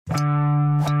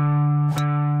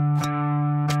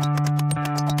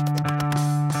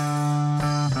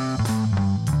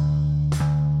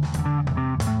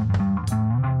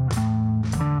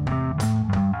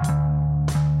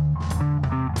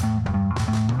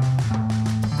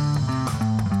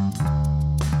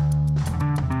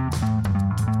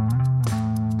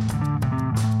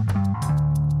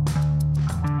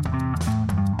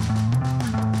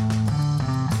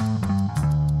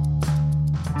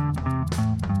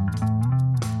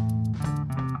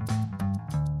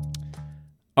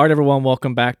All right, everyone,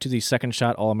 welcome back to the Second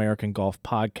Shot All-American Golf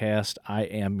Podcast. I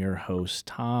am your host,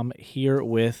 Tom, here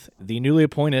with the newly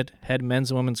appointed head men's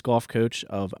and women's golf coach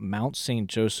of Mount St.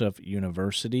 Joseph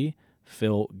University,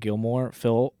 Phil Gilmore.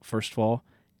 Phil, first of all,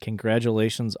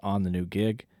 congratulations on the new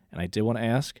gig. And I did want to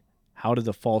ask, how did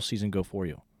the fall season go for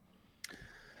you?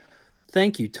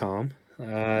 Thank you, Tom.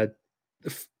 The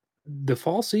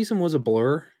fall season was a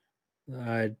blur.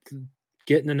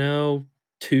 Getting to know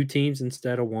two teams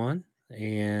instead of one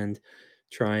and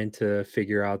trying to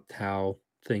figure out how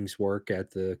things work at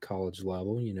the college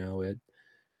level.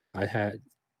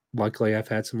 Luckily I've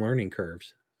had some learning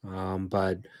curves,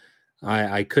 but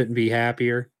I couldn't be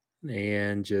happier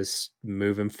and just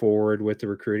moving forward with the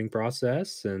recruiting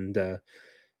process and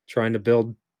trying to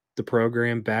build the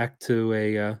program back to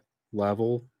a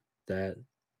level that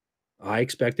I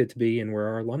expect it to be and where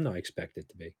our alumni expect it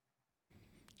to be.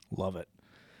 Love it.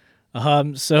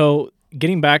 So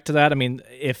getting back to that, I mean,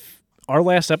 if our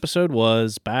last episode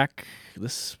was back,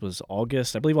 this was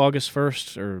August, I believe August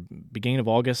 1st or beginning of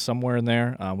August, somewhere in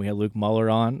there. We had Luke Muller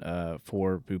on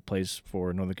who plays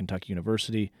for Northern Kentucky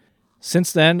University.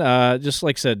 Since then, just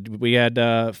like I said, we had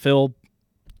Phil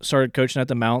started coaching at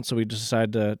the Mount, so we just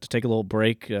decided to take a little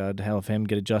break to have him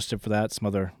get adjusted for that. Some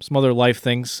other life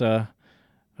things got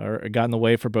in the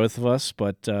way for both of us,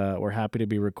 but we're happy to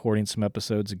be recording some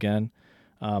episodes again.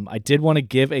 I did want to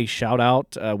give a shout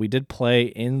out. I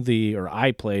played in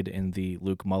the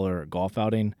Luke Muller golf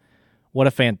outing. What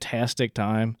a fantastic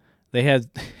time.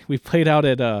 We played out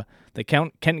at the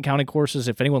Kenton County courses.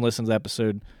 If anyone listens to the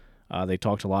episode, they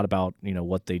talked a lot about,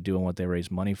 what they do and what they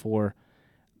raise money for.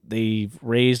 They've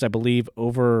raised, I believe,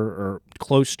 over or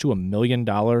close to $1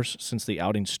 million since the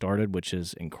outing started, which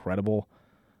is incredible.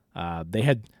 They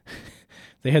had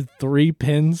 3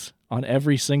 pins on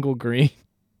every single green.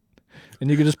 And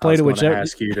you could just play to whichever.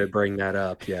 Ask you to bring that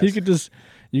up. Yes.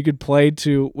 You could play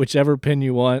to whichever pin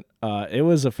you want. It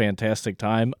was a fantastic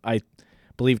time. I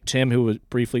believe Tim, who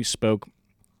briefly spoke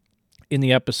in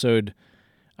the episode,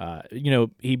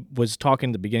 he was talking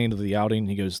at the beginning of the outing.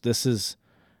 He goes, "This is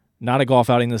not a golf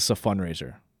outing. This is a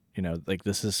fundraiser.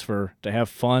 This is to have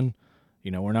fun.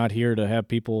 We're not here to have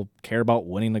people care about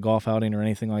winning the golf outing or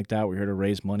anything like that. We're here to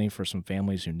raise money for some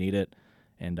families who need it."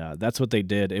 And that's what they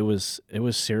did. It was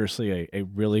seriously a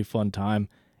really fun time.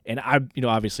 And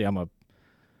obviously I'm a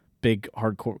big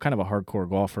hardcore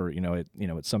golfer.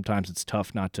 Sometimes it's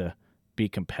tough not to be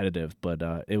competitive,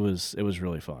 but it was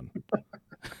really fun.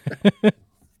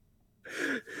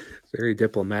 Very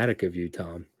diplomatic of you,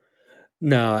 Tom.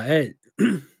 No,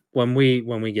 when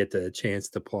we get the chance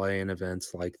to play in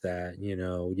events like that,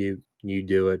 you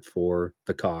do it for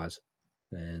the cause.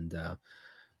 And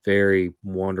very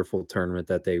wonderful tournament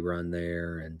that they run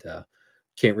there, and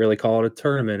can't really call it a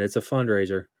tournament. It's a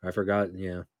fundraiser. I forgot.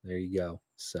 Yeah, there you go.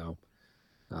 So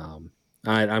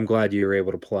I'm glad you were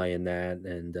able to play in that,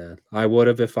 and I would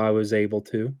have if I was able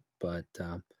to, but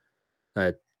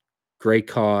great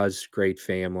cause, great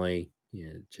family,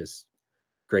 just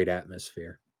great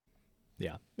atmosphere.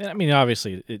 Yeah. I mean,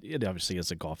 obviously, it obviously is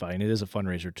a golf outing. It is a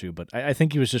fundraiser too, but I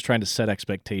think he was just trying to set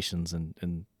expectations,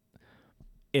 and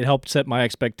it helped set my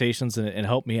expectations and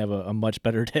helped me have a much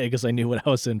better day because I knew what I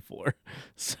was in for.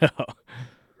 So,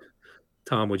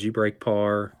 Tom, would you break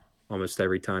par almost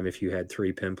every time if you had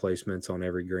 3 pin placements on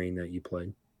every green that you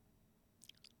played?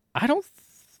 I don't.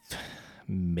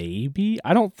 Maybe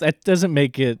I don't. That doesn't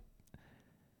make it.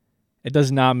 It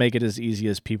does not make it as easy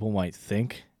as people might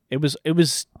think. It was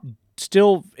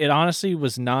still. It honestly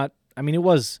was not. I mean, it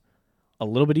was a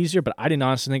little bit easier, but I didn't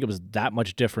honestly think it was that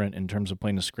much different in terms of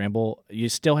playing a scramble. You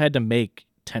still had to make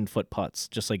 10-foot putts,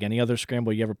 just like any other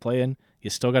scramble you ever play in. You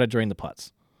still got to drain the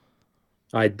putts.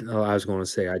 I was going to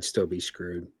say I'd still be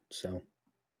screwed. So,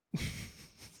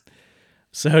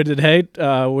 so today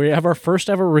we have our first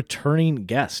ever returning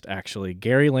guest. Actually,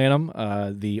 Gary Lanham,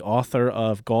 the author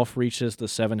of Golf Reaches the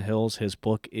 7 Hills. His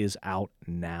book is out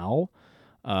now.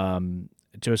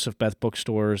 Joseph Beth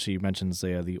Bookstores. He mentions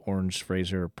the Orange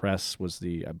Fraser Press was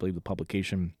I believe the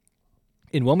publication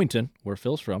in Wilmington, where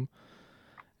Phil's from.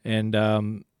 And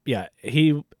yeah,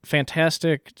 he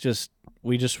fantastic.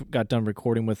 We just got done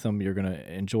recording with him. You're gonna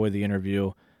enjoy the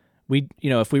interview.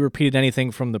 If we repeated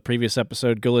anything from the previous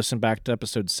episode, go listen back to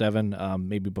episode 7,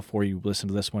 maybe before you listen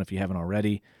to this one if you haven't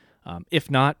already. If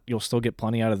not, you'll still get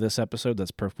plenty out of this episode.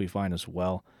 That's perfectly fine as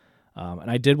well. And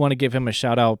I did want to give him a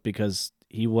shout out because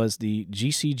he was the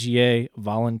GCGA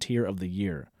Volunteer of the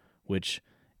Year, which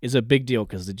is a big deal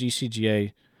because the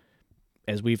GCGA,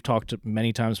 as we've talked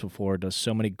many times before, does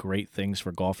so many great things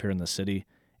for golf here in the city,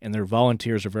 and their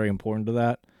volunteers are very important to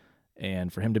that.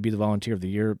 And for him to be the Volunteer of the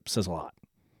Year says a lot.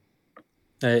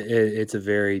 It's a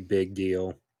very big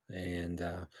deal, and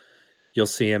you'll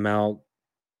see him out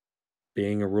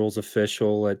being a rules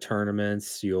official at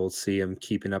tournaments. You'll see him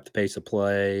keeping up the pace of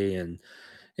play, and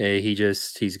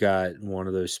he's got one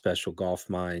of those special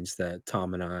golf minds that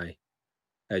Tom and I,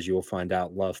 as you will find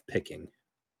out, love picking.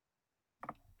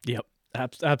 Yep,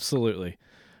 absolutely.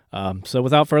 So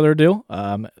without further ado,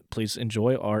 please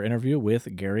enjoy our interview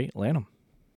with Gary Lanham.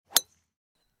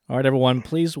 All right, everyone,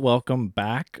 please welcome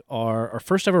back our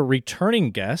first ever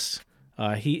returning guest.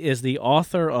 He is the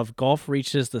author of Golf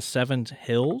Reaches the Seven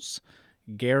Hills,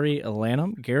 Gary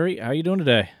Lanham. Gary, how are you doing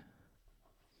today?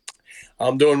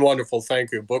 I'm doing wonderful,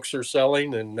 thank you. Books are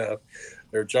selling, and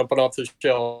they're jumping off the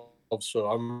shelves, so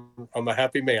I'm a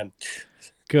happy man.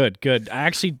 Good.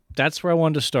 Actually, that's where I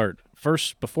wanted to start.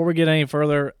 First, before we get any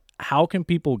further, how can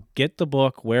people get the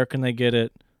book? Where can they get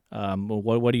it?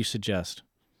 What do you suggest?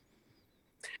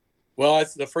 Well,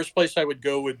 the first place I would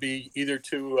go would be either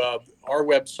to our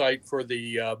website for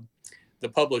the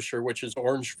publisher, which is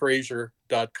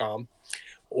orangefraser.com,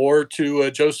 or to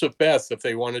Joseph Beth if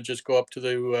they want to just go up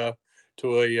to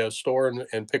a store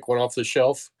and pick one off the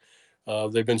shelf.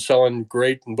 They've been selling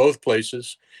great in both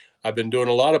places. I've been doing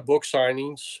a lot of book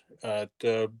signings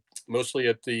mostly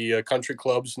at the country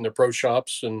clubs and the pro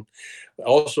shops, and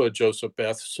also at Joseph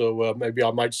Beth. So maybe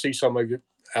I might see some of you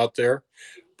out there.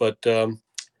 But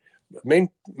main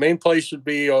place would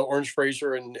be Orange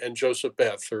Fraser and Joseph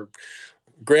Beth, or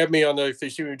grab me if they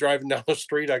see me driving down the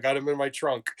street. I got them in my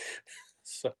trunk.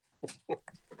 So.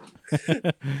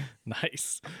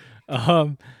 Nice.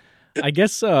 I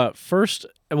guess first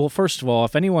of all,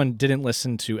 if anyone didn't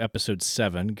listen to episode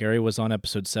 7, Gary was on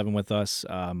episode 7 with us.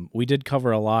 We did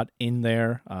cover a lot in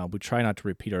there. We try not to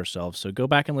repeat ourselves, so go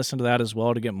back and listen to that as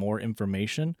well to get more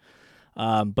information.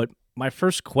 But my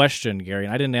first question, Gary,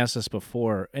 and I didn't ask this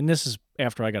before, and this is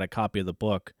after I got a copy of the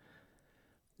book,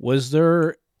 what was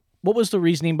the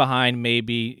reasoning behind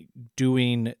maybe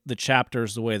doing the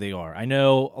chapters the way they are? I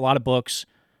know a lot of books,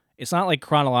 it's not like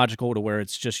chronological to where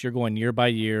it's just you're going year by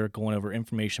year, going over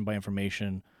information by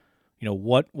information.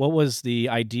 What was the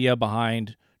idea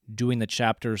behind doing the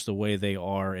chapters the way they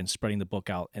are and spreading the book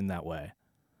out in that way?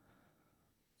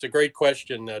 It's a great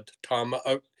question, Tom.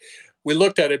 We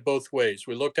looked at it both ways.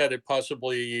 We looked at it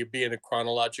possibly being a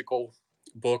chronological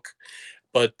book,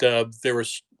 but there were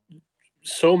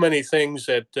so many things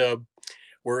that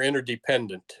were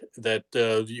interdependent that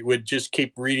you would just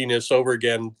keep reading this over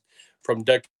again from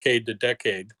decade to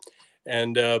decade.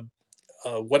 And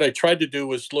what I tried to do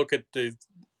was look at the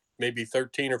maybe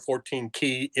 13 or 14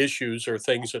 key issues or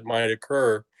things that might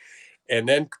occur, and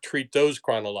then treat those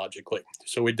chronologically.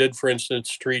 So we did, for instance,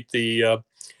 treat the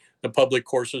public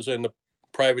courses and the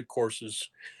private courses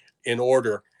in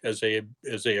order as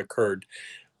they occurred.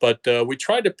 But we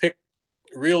tried to pick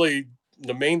really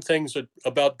the main things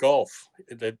about golf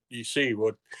that you see.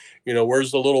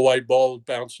 Where's the little white ball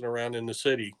bouncing around in the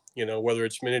city? Whether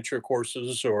it's miniature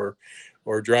courses or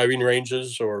driving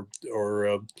ranges or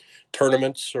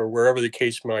tournaments or wherever the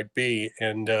case might be,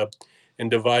 and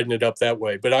dividing it up that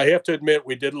way. But I have to admit,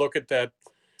 we did look at that,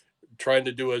 trying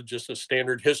to do just a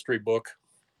standard history book.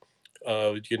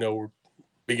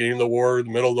 Beginning of the war, the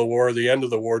middle of the war, the end of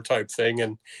the war type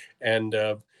thing, and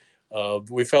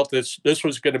we felt this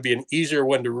was going to be an easier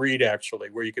one to read, actually,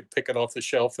 where you could pick it off the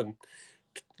shelf and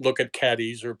look at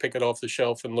caddies, or pick it off the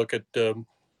shelf and look at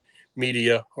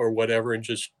media or whatever, and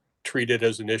just treat it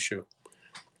as an issue.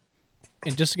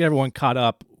 And just to get everyone caught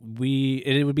up,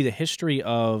 it would be the history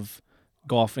of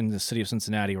golf in the city of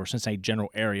Cincinnati, or Cincinnati general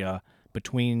area,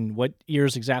 between what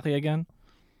years exactly again?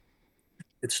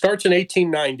 It starts in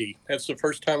 1890. That's the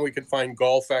first time we could find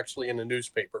golf actually in a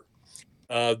newspaper.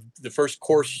 The first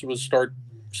course was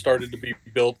started to be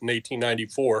built in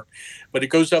 1894, but it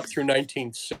goes up through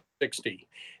 1960.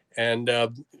 And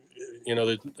the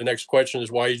next question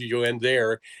is, why did you end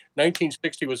there?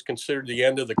 1960 was considered the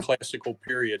end of the classical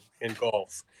period in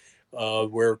golf,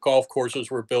 where golf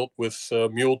courses were built with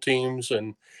mule teams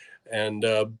and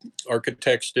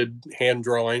architects did hand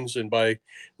drawings. And by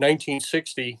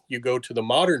 1960, you go to the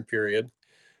modern period,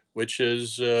 which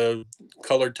is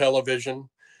colored television.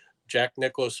 Jack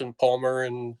Nicklaus and Palmer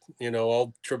and,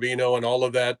 all Trevino and all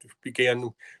of that began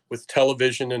with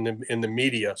television and in the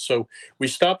media. So we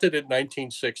stopped it at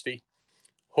 1960,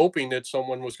 hoping that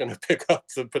someone was going to pick up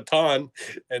the baton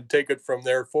and take it from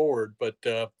there forward. But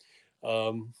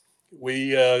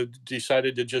we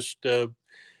decided to just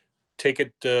take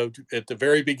it at the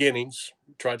very beginnings,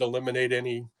 try to eliminate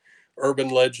any urban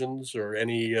legends or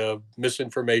any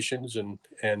misinformations,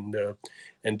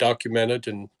 and document it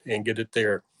and get it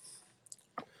there.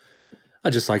 I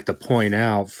just like to point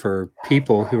out for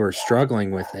people who are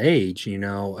struggling with age,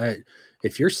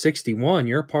 if you're 61,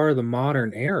 you're a part of the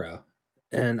modern era.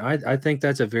 And I think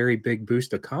that's a very big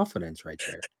boost of confidence right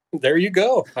there. There you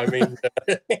go. I mean,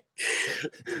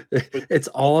 it's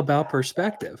all about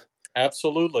perspective.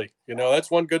 Absolutely. That's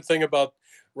one good thing about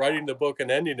writing the book and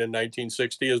ending in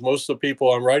 1960 is most of the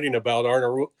people I'm writing about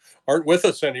aren't with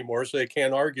us anymore, so they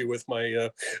can't argue with my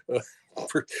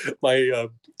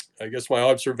I guess my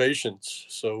observations.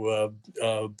 So,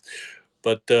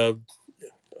 but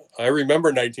I remember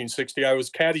 1960. I was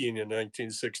caddying in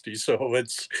 1960, so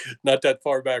it's not that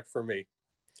far back for me.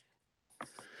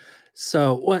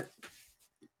 So what?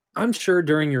 I'm sure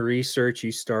during your research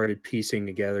you started piecing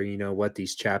together, what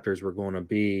these chapters were going to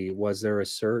be. Was there a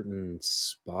certain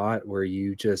spot where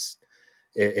you just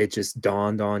it just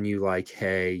dawned on you like,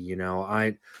 hey,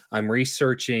 I'm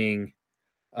researching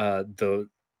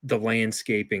the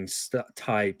landscaping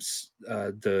types,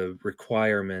 the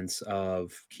requirements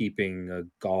of keeping a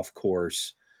golf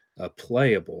course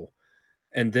playable,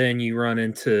 and then you run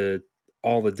into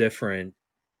all the different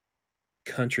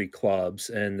country clubs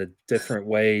and the different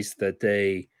ways that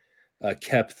they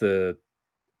kept the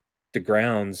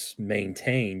grounds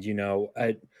maintained.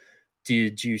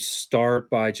 Did you start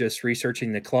by just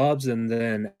researching the clubs and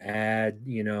then add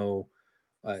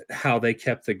how they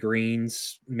kept the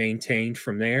greens maintained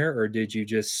from there, or did you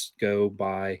just go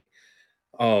by,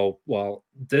 oh well,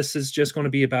 this is just going to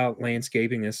be about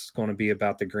landscaping, this is going to be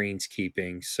about the greens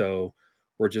keeping, so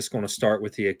we're just going to start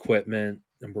with the equipment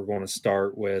and we're going to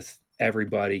start with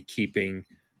everybody keeping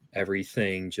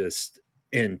everything just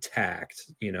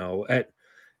intact?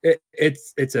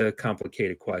 It's a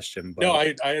complicated question, but no,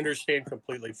 I understand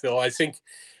completely, Phil. I think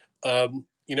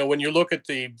when you look at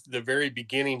the very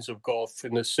beginnings of golf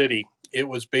in the city, it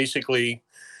was basically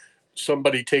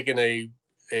somebody taking a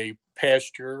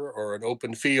pasture or an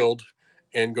open field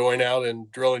and going out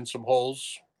and drilling some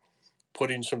holes,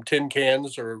 putting some tin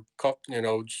cans or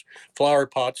flower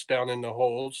pots down in the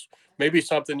holes. Maybe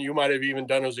something you might have even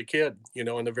done as a kid, in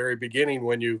the very beginning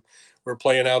when you were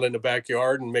playing out in the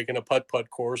backyard and making a putt-putt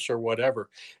course or whatever.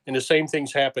 And the same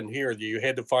things happened here. You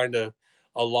had to find a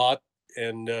lot,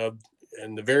 and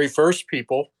the very first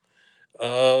people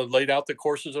laid out the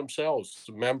courses themselves,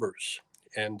 the members.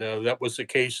 And that was the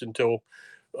case until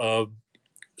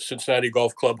Cincinnati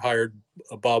Golf Club hired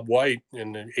Bob White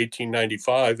in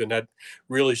 1895, and that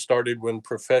really started when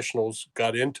professionals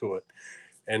got into it.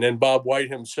 And then Bob White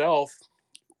himself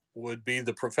would be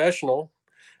the professional,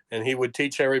 and he would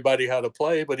teach everybody how to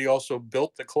play, but he also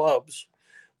built the clubs,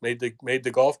 made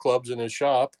the golf clubs in his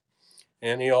shop,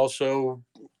 and he also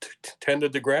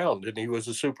tended the ground, and he was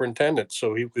a superintendent.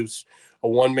 So he was a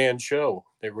one-man show.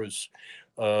 There was,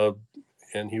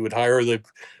 and he would hire the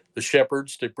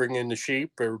shepherds to bring in the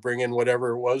sheep or bring in whatever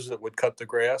it was that would cut the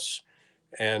grass.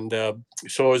 And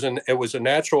so it was a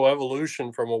natural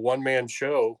evolution from a one-man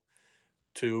show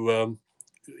to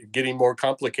getting more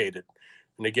complicated.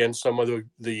 And again, some of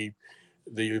the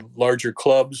larger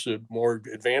clubs, the more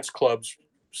advanced clubs,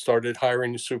 started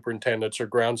hiring superintendents or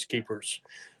groundskeepers.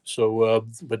 So,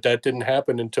 but that didn't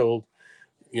happen until,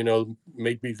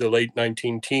 maybe the late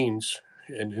 19 teens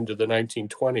and into the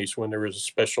 1920s when there was a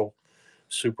special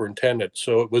superintendent.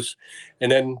 So it was,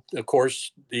 and then of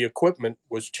course the equipment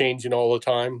was changing all the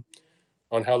time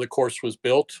on how the course was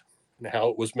built and how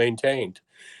it was maintained.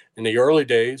 In the early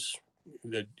days,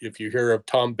 if you hear of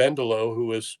Tom Bendelow, who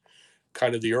was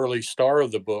kind of the early star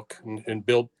of the book and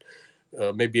built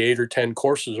maybe 8 or 10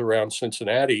 courses around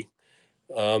Cincinnati,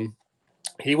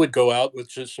 he would go out with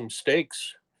just some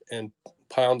stakes and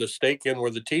pound a stake in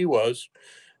where the tee was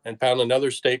and pound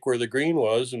another stake where the green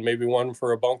was, and maybe one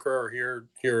for a bunker or here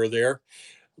or there.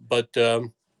 But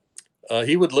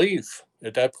he would leave.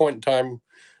 At that point in time,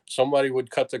 somebody would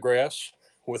cut the grass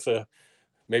with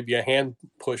maybe a hand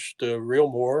pushed reel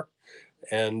mower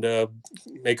and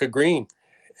make a green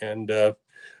and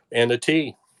a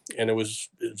tee, and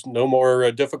it's no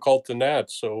more difficult than that.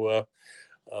 So,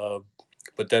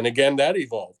 but then again, that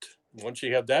evolved. Once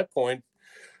you have that point,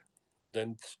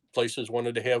 then places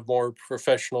wanted to have more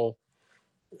professional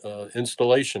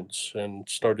installations and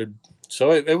started.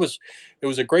 So it was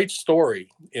a great story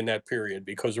in that period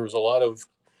because there was a lot of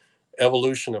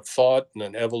evolution of thought and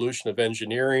an evolution of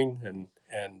engineering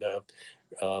and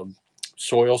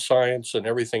soil science and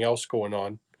everything else going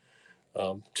on.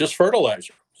 Just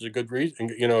fertilizer is a good reason,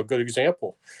 a good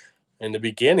example. In the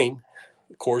beginning,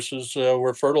 courses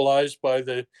were fertilized by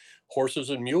the horses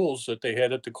and mules that they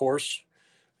had at the course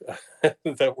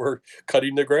that were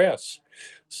cutting the grass.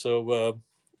 So,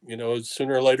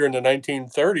 sooner or later in the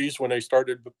 1930s, when they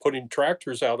started putting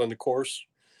tractors out on the course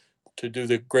to do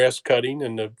the grass cutting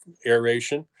and the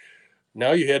aeration,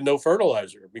 now you had no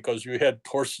fertilizer because you had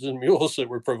horses and mules that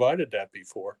were provided that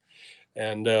before.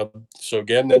 And so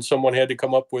again, then someone had to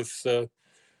come up with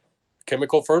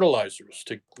chemical fertilizers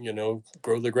to,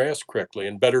 grow the grass correctly,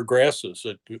 and better grasses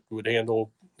that would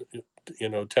handle,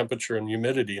 temperature and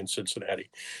humidity in Cincinnati.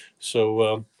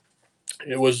 So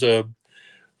it was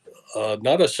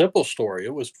not a simple story.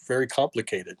 It was very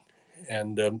complicated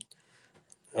and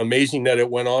amazing that it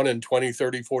went on in 20,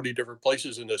 30, 40 different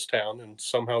places in this town and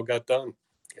somehow got done,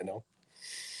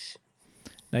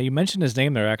 Now, you mentioned his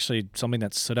name there. Actually, something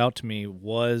that stood out to me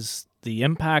was the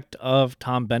impact of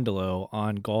Tom Bendelow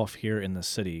on golf here in the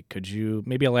city. Could you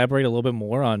maybe elaborate a little bit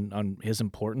more on his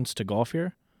importance to golf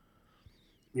here?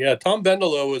 Yeah, Tom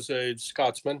Bendelow was a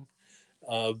Scotsman.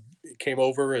 Came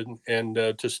over and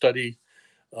to study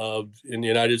in the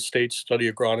United States, study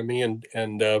agronomy,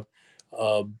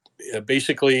 and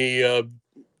basically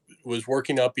was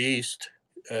working up east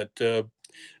at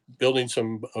building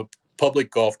some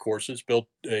public golf courses. Built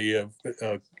a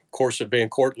course at Van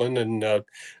Cortlandt in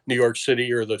New York City,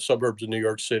 or the suburbs of New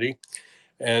York City,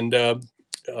 and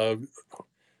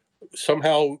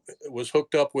somehow was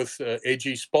hooked up with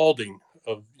A.G. Spalding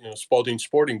of Spalding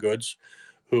Sporting Goods,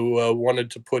 who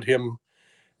wanted to put him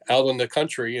out in the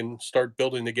country and start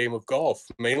building the game of golf,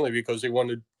 mainly because he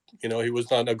wanted, he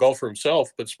was not a golfer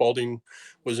himself, but Spalding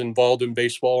was involved in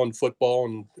baseball and football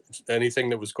and anything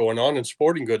that was going on in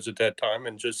sporting goods at that time,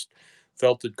 and just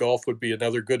felt that golf would be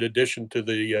another good addition to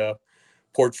the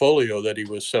portfolio that he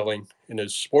was selling in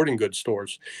his sporting goods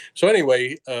stores. So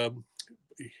anyway,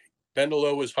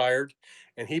 Bendelow was hired,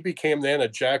 and he became then a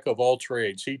jack of all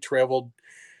trades. He traveled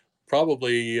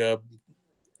probably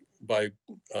by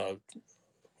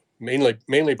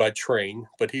mainly by train,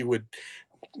 but he would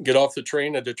get off the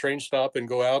train at the train stop and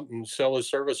go out and sell his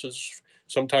services,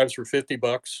 sometimes for $50,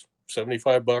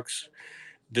 $75,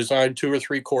 design 2 or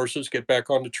 3 courses, get back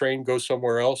on the train, go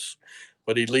somewhere else.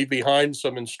 But he'd leave behind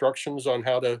some instructions on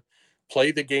how to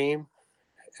play the game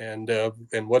and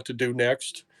what to do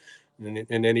next. And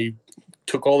then he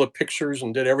took all the pictures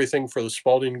and did everything for the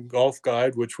Spalding Golf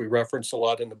Guide, which we reference a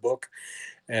lot in the book.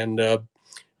 And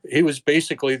he was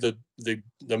basically the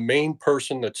main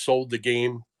person that sold the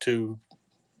game to,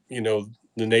 the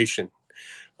nation.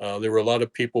 There were a lot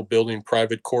of people building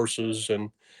private courses and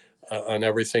on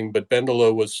everything, but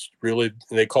Bendelow was really,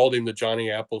 they called him the Johnny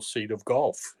Appleseed of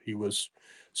golf. He was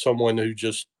someone who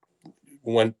just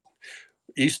went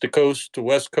east to coast to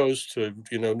west coast to,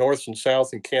 north and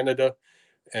south in Canada,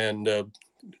 and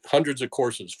hundreds of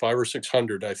courses, 500 or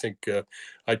 600. I think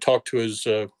I talked to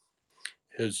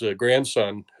his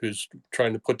grandson, who's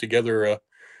trying to put together a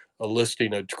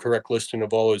correct listing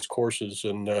of all his courses,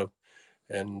 and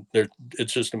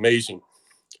it's just amazing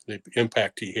the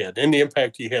impact he had and the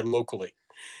impact he had locally.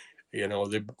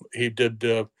 He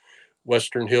did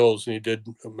Western Hills, and he did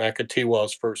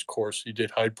Makatiwa's first course. He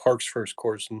did Hyde Park's first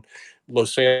course, and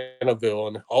Losanaville,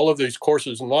 and all of these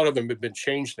courses. And a lot of them have been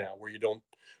changed now, where you don't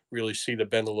really see the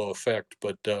Bendelow effect.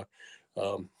 But if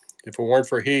it weren't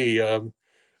for he,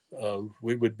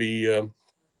 we would be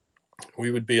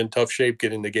in tough shape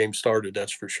getting the game started.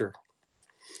 That's for sure.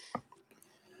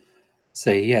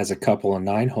 Say he has a couple of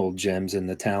 9-hole gems in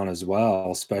the town as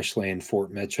well, especially in Fort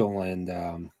Mitchell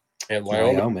and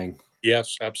Wyoming.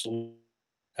 Yes,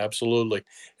 absolutely.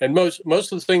 And most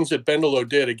of the things that Bendelow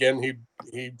did, again,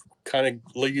 he kind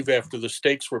of leave after the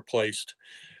stakes were placed,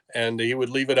 and he would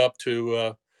leave it up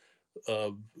to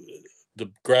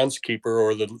the groundskeeper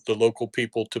or the local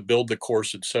people to build the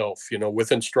course itself,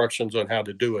 with instructions on how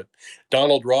to do it.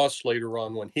 Donald Ross, later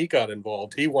on, when he got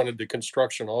involved, he wanted the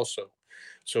construction also.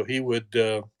 So he would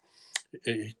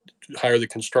hire the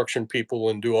construction people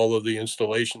and do all of the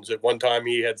installations. At one time,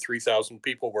 he had 3,000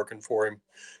 people working for him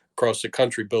across the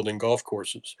country building golf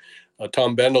courses.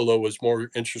 Tom Bendelow was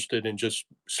more interested in just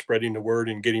spreading the word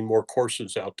and getting more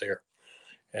courses out there.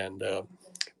 And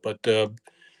but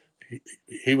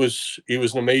he was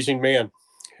an amazing man.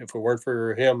 If it weren't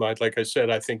for him, like I said,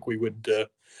 I think we would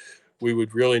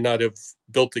really not have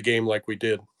built the game like we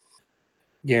did.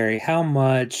 Gary, how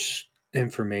much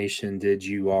information did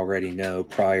you already know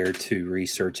prior to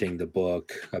researching the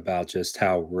book about just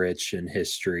how rich in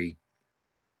history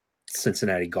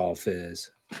Cincinnati golf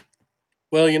is?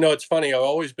 Well, it's funny. I've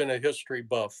always been a history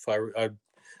buff.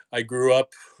 I grew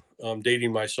up,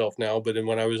 dating myself now, but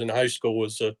when I was in high school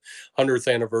was the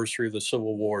 100th anniversary of the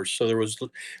Civil War. So there was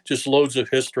just loads of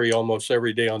history almost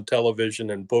every day on television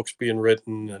and books being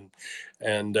written,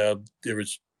 and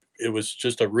it was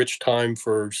just a rich time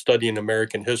for studying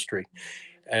American history.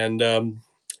 And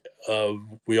uh,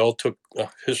 we all took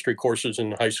history courses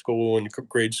in high school and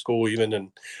grade school,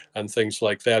 even and things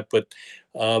like that. But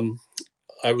um,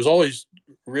 I was always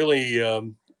really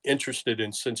interested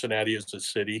in Cincinnati as a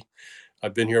city.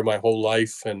 I've been here my whole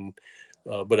life, and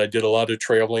but I did a lot of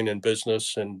traveling and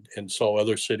business and saw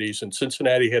other cities. And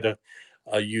Cincinnati had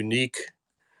a unique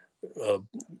uh,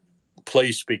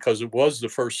 place because it was the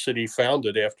first city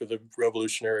founded after the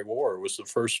Revolutionary War. It was the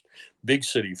first big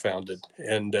city founded,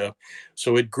 and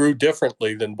so it grew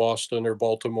differently than Boston or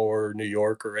Baltimore or New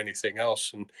York or anything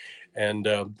else. And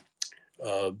uh,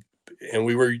 and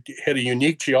we had a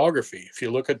unique geography. If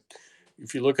you look at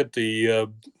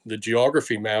the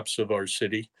geography maps of our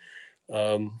city,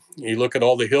 you look at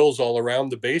all the hills all around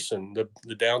the basin,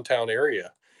 the downtown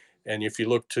area. And if you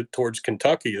look towards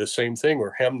Kentucky, the same thing.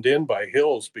 We're hemmed in by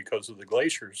hills because of the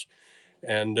glaciers.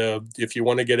 And if you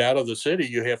want to get out of the city,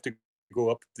 you have to go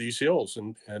up these hills.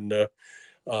 And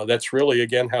that's really,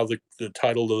 again, how the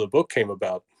title of the book came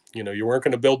about. You weren't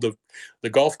going to build the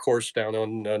golf course down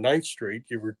on 9th Street.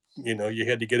 You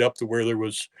had to get up to where there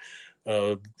was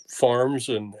uh, farms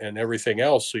and everything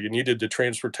else. So you needed the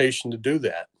transportation to do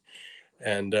that.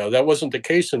 And that wasn't the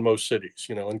case in most cities.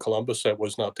 In Columbus, that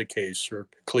was not the case, or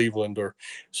Cleveland, or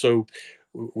so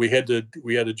we had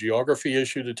a geography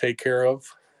issue to take care of,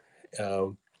 uh,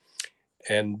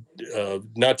 and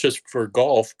not just for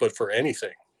golf, but for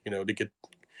anything. To get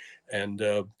and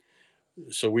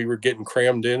so we were getting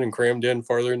crammed in and crammed in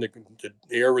farther, and the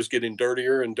air was getting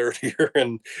dirtier and dirtier,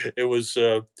 and it was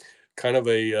kind of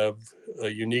a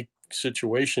unique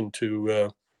situation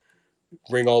to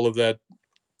bring all of that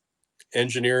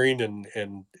engineering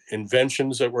and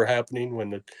inventions that were happening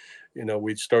when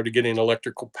we started getting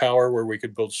electrical power where we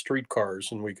could build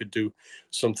streetcars and we could do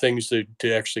some things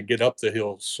to actually get up the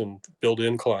hills and build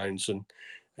inclines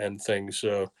and things.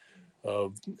 Uh,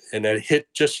 and that hit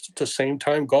just at the same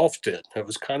time golf did. It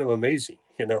was kind of amazing.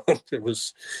 It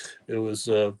was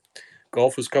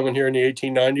golf was coming here in the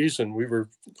 1890s, and we were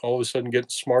all of a sudden getting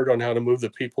smart on how to move the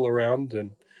people around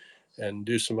and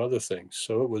do some other things.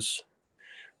 So it was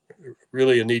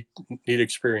really a neat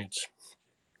experience.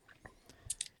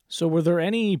 So, were there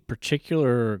any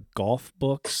particular golf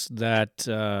books that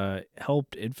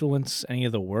helped influence any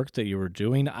of the work that you were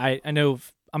doing? I know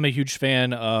I'm a huge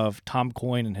fan of Tom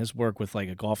Coyne and his work with like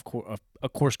a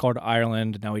course called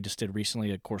Ireland. Now he just did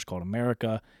recently a course called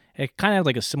America. It kind of had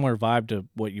like a similar vibe to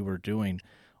what you were doing.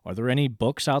 Are there any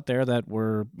books out there that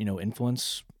were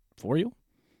influence for you?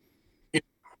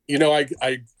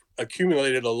 I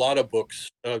accumulated a lot of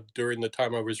books during the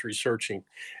time I was researching,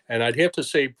 and I'd have to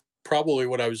say probably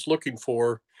what I was looking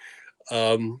for,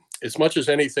 as much as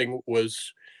anything,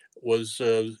 was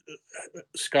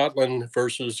Scotland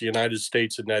versus the United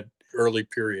States in that early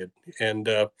period, and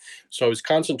so I was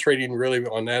concentrating really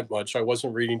on that much. I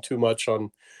wasn't reading too much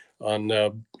on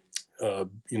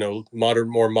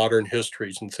more modern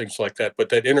histories and things like that. But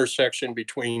that intersection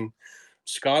between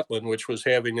Scotland, which was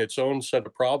having its own set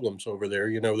of problems over there.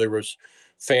 There was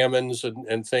famines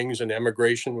and things, and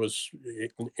emigration was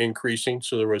increasing.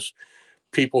 So there was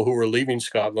people who were leaving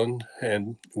Scotland,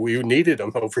 and we needed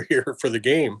them over here for the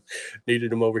game,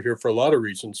 needed them over here for a lot of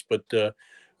reasons. But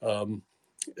um,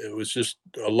 it was just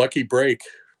a lucky break.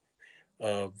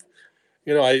 Uh,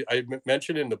 I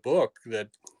mentioned in the book that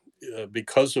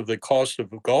because of the cost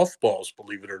of golf balls,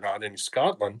 believe it or not, in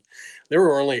Scotland, there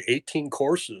were only 18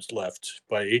 courses left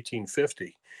by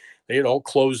 1850. They had all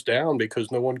closed down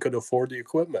because no one could afford the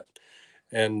equipment.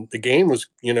 And the game was,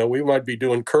 we might be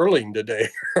doing curling today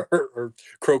or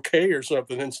croquet or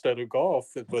something instead of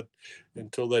golf, but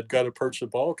until that gutta percha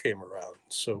ball came around.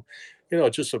 So,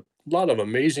 just a lot of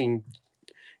amazing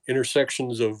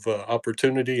intersections of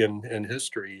opportunity and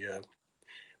history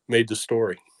made the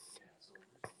story.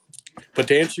 But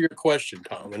to answer your question,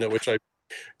 Tom, and which I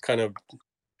kind of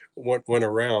went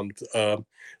around,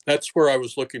 that's where I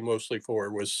was looking mostly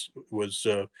for was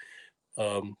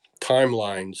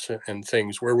timelines and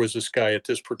things. Where was this guy at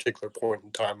this particular point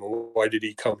in time? Why did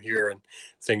he come here and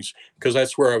things? Because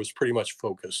that's where I was pretty much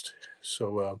focused.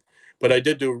 So, but I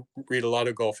did read a lot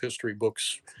of golf history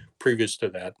books previous to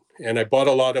that, and I bought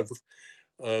a lot of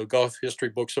golf history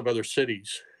books of other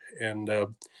cities. and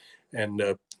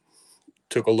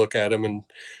took a look at them and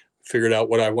figured out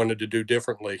what I wanted to do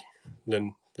differently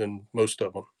than most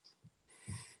of them.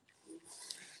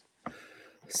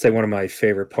 Say one of my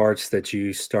favorite parts that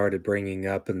you started bringing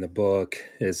up in the book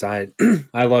is I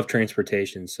love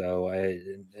transportation. So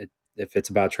if it's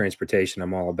about transportation,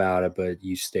 I'm all about it. But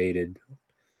you stated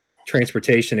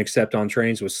transportation, except on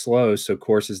trains, was slow. So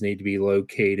courses need to be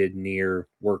located near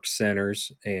work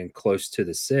centers and close to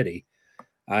the city.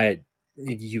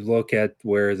 You look at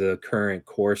where the current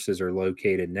courses are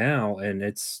located now, and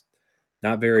it's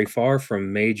not very far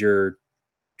from major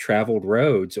traveled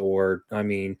roads. Or, I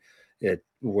mean,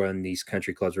 when these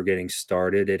country clubs were getting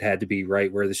started, it had to be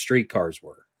right where the streetcars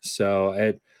were.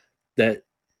 So that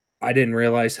I didn't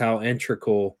realize how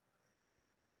integral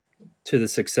to the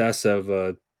success of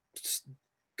a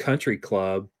country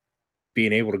club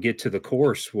being able to get to the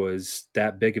course was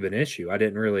that big of an issue. I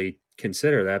didn't really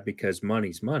consider that because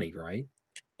money's money, right?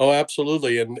 Oh,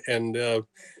 absolutely. And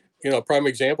a prime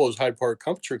example is Hyde Park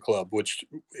Country Club, which,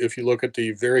 if you look at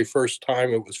the very first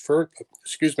time it was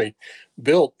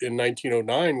built in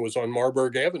 1909, was on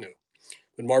Marburg Avenue.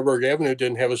 And Marburg Avenue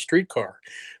didn't have a streetcar,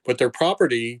 but their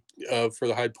property for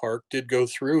the Hyde Park did go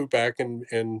through back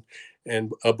and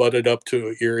abutted up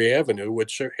to Erie Avenue,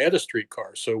 which had a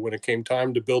streetcar. So when it came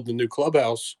time to build the new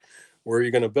clubhouse, where are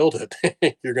you going to build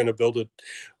it? You're going to build it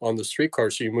on the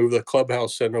streetcar. So you move the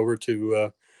clubhouse then over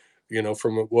to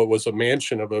from what was a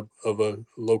mansion of a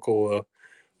local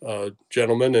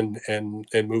gentleman, and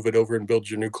move it over and build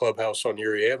your new clubhouse on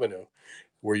Erie Avenue,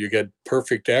 where you get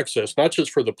perfect access, not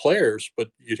just for the players, but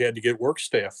you had to get work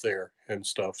staff there and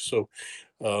stuff. So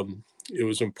it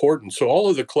was important. So all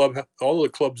of the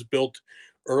clubs built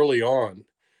early on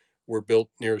were built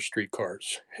near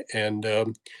streetcars, and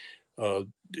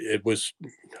it was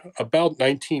about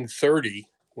 1930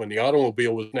 when the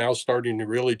automobile was now starting to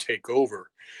really take over,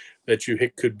 that you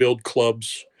could build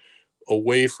clubs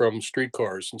away from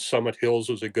streetcars. And Summit Hills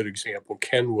was a good example.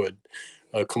 Kenwood,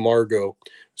 Camargo,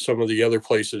 some of the other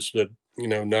places that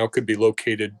now could be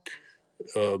located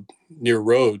near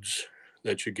roads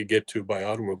that you could get to by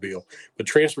automobile. But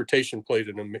transportation played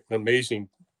an amazing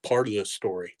part of this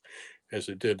story, as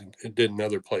it did in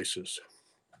other places.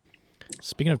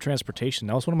 Speaking of transportation,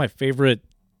 that was one of my favorite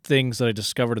things that I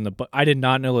discovered in the book. I did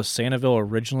not know Sanibel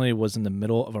originally was in the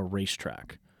middle of a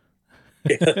racetrack.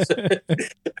 Yes.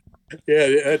 Yeah,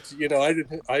 it's, I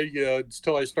didn't.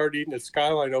 Until I started eating at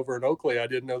Skyline over in Oakley, I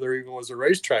didn't know there even was a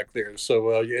racetrack there.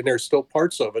 So, and there's still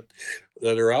parts of it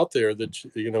that are out there that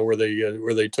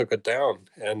where they took it down.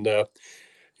 And that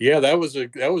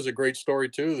was a great story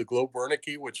too. The Globe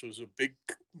Wernicke, which was a big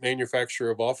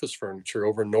manufacturer of office furniture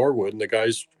over in Norwood, and the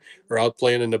guys were out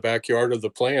playing in the backyard of the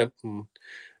plant,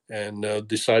 and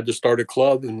decided to start a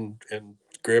club and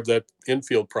grab that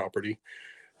infield property.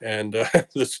 And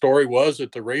the story was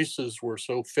that the races were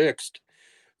so fixed,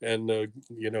 and all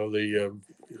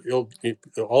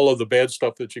of the bad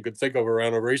stuff that you could think of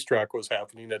around a racetrack was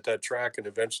happening at that track, and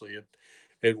eventually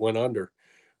it went under.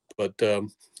 But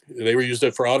they were used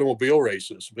it for automobile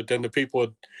races. But then the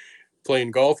people playing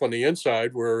golf on the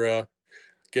inside were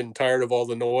getting tired of all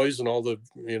the noise and all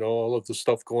of the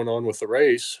stuff going on with the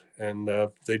race, and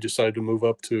they decided to move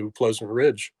up to Pleasant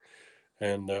Ridge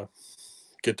and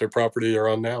get their property they're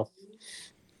on now.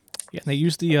 Yeah, and they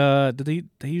used the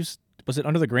they use, was it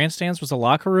under the grandstands, was a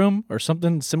locker room or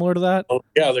something similar to that? Oh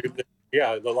yeah,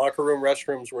 the locker room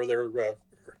restrooms were there,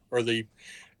 the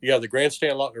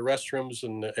grandstand restrooms,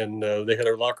 and they had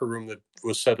a locker room that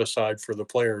was set aside for the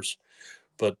players.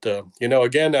 But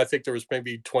again, I think there was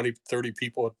maybe 20, 30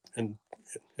 people in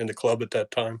the club at that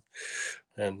time,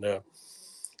 and I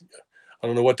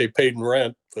don't know what they paid in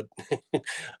rent, but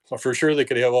for sure they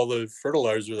could have all the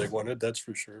fertilizer they wanted. That's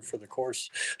for sure for the course.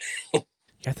 Yeah,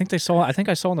 I think I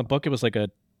saw in the book it was like a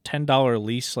 $10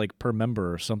 lease, like per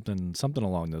member or something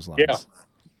along those lines.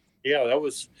 Yeah, that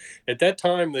was at that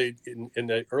time. In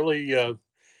the early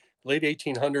late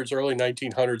 1800s, early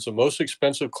 1900s, the most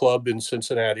expensive club in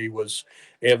Cincinnati was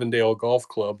Avondale Golf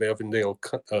Club, Avondale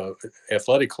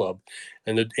Athletic Club,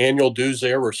 and the annual dues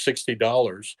there were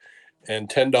 $60 and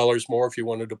 $10 more if you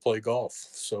wanted to play golf.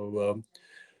 So,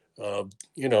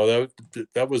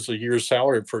 that was a year's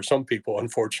salary for some people,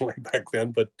 unfortunately, back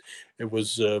then. But it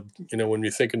was, when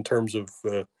you think in terms of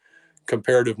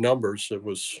comparative numbers, it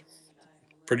was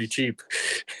pretty cheap.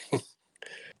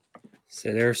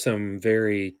 So there are some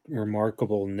very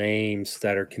remarkable names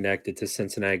that are connected to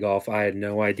Cincinnati golf. I had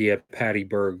no idea Patty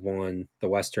Berg won the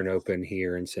Western Open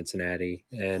here in Cincinnati,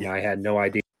 and I had no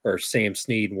idea, or Sam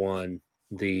Snead won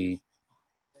the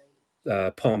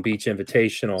Palm Beach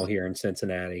Invitational here in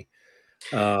Cincinnati.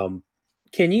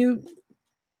 can you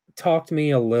talk to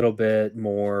me a little bit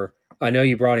more? I know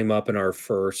you brought him up in our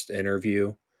first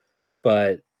interview,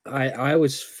 but I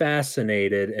was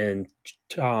fascinated, and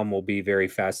Tom will be very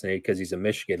fascinated because he's a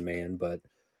Michigan man. But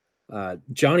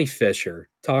Johnny Fisher,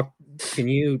 talk. Can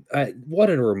you? What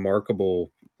a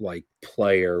remarkable like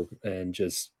player and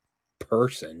just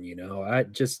person. You know,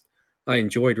 I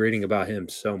enjoyed reading about him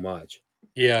so much.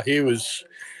 Yeah, he was,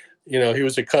 he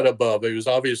was a cut above. He was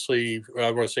obviously,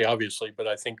 I want to say obviously, but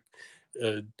I think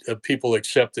people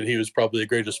accept that he was probably the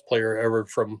greatest player ever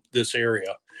from this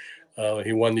area.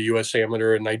 He won the U.S.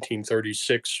 Amateur in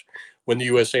 1936, when the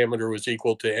U.S. Amateur was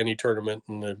equal to any tournament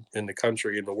in the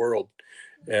country, in the world,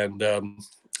 and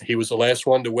he was the last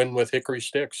one to win with hickory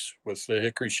sticks, with the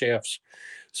hickory shafts.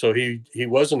 So he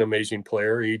was an amazing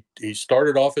player. He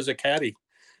started off as a caddy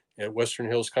at Western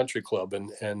Hills Country Club,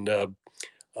 and uh,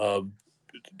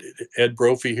 Ed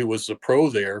Brophy, who was the pro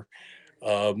there,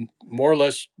 more or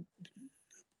less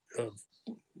uh,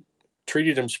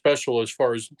 treated him special as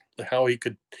far as how he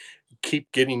could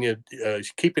keep getting it,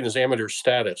 keeping his amateur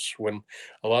status. When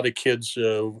a lot of kids,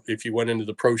 if you went into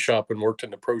the pro shop and worked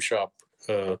in the pro shop,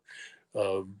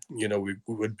 we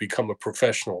would become a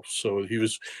professional. So he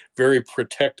was very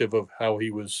protective of how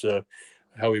he was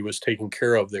taken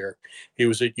care of there. He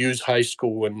was at Hughes High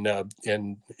School,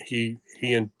 and he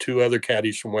and two other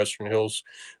caddies from Western Hills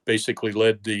basically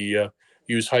led the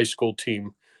Hughes High School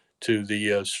team to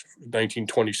the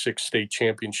 1926 state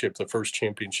championship, the first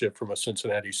championship from a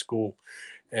Cincinnati school.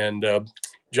 And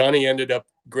Johnny ended up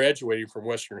graduating from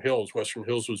Western Hills. Western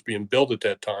Hills was being built at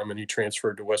that time, and he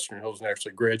transferred to Western Hills and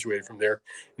actually graduated from there.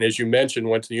 And as you mentioned,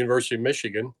 went to the University of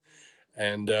Michigan,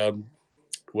 and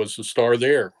was the star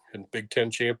there and Big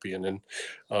Ten champion. And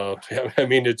I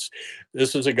mean,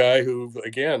 this is a guy who,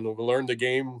 again, learned the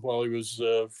game while he was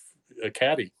a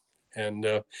caddy. And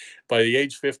by the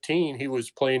age 15, he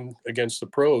was playing against the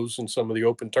pros in some of the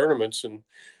open tournaments and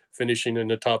finishing in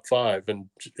the top five.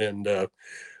 And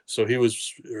so he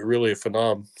was really a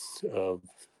phenom. Uh,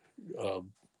 uh,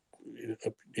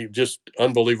 he just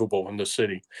unbelievable in the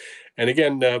city. And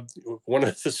again, one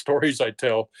of the stories I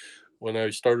tell when I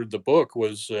started the book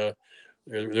was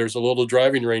there's a little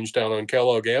driving range down on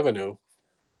Kellogg Avenue,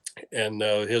 and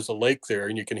there's a lake there,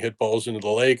 and you can hit balls into the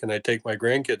lake. And I take my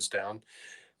grandkids down.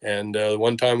 And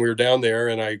one time we were down there,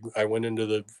 and I went into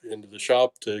the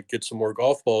shop to get some more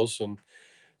golf balls,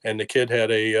 and the kid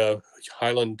had a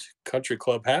Highland Country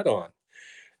Club hat on.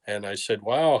 And I said,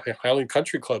 "Wow, Highland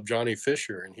Country Club, Johnny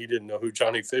Fisher," and he didn't know who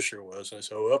Johnny Fisher was. And I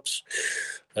said, "Oops,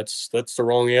 that's the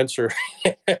wrong answer.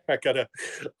 I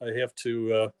have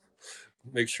to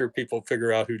make sure people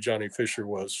figure out who Johnny Fisher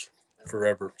was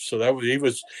forever." So that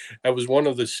was one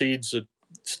of the seeds that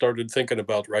started thinking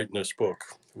about writing this book,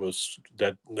 was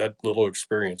that little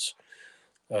experience.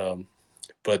 Um,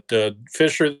 but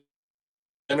Fisher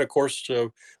then, of course,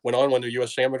 went on, won the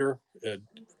U.S. Amateur,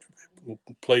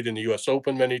 played in the U.S.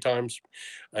 Open many times,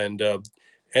 and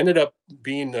ended up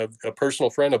being a personal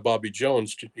friend of Bobby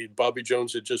Jones. Bobby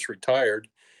Jones had just retired,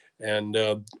 and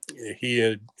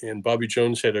and Bobby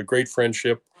Jones had a great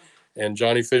friendship. And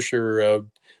Johnny Fisher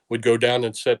would go down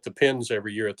and set the pins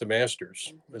every year at the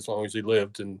Masters as long as he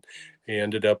lived. And he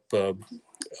ended up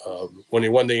when he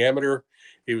won the amateur,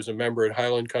 he was a member at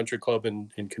Highland Country Club in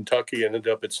Kentucky. Ended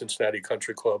up at Cincinnati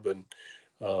Country Club, and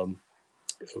um,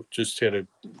 just had a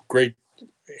great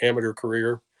amateur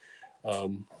career,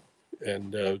 um,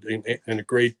 and a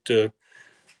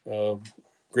uh,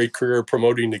 great career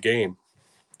promoting the game.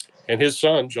 And his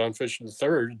son, John Fisher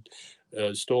III,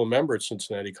 is still a member at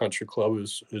Cincinnati Country Club.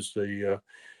 Is a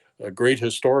great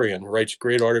historian, writes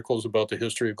great articles about the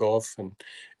history of golf,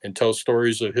 and tells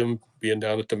stories of him being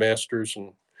down at the Masters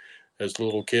and as a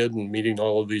little kid and meeting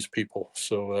all of these people.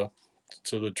 So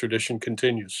the tradition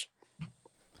continues.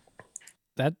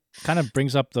 That kind of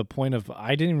brings up the point of,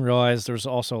 I didn't realize there's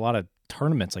also a lot of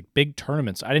tournaments, like big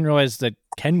tournaments. I didn't realize that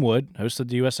Kenwood hosted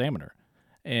the U.S. Amateur,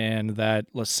 and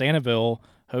that Saniville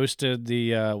hosted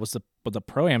the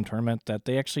Pro-Am tournament that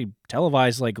they actually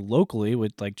televised like locally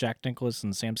with like Jack Nicklaus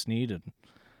and Sam Snead.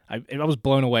 And I was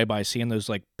blown away by seeing those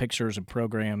like pictures and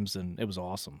programs, and it was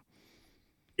awesome.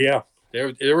 Yeah,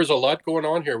 there was a lot going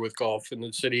on here with golf in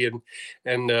the city,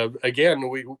 and again,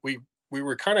 we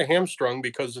were kind of hamstrung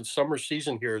because the summer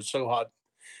season here is so hot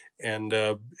and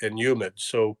humid.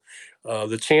 So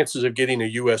the chances of getting a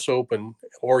U.S. Open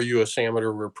or U.S.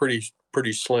 Amateur were pretty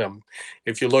slim.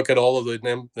 If you look at all of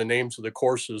the names of the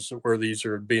courses where these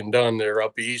are being done, they're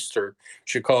up east or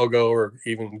Chicago or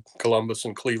even Columbus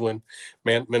and Cleveland,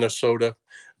 Minnesota.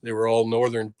 They were all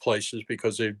northern places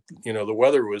because the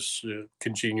weather was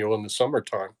congenial in the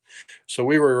summertime. So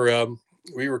we were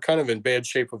we were kind of in bad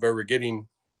shape of ever getting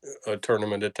a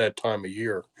tournament at that time of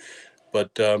year.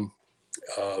 But at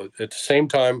the same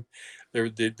time,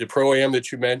 the Pro-Am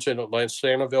that you mentioned at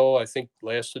Sanibel, I think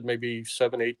lasted maybe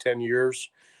 7, 8, 10 years.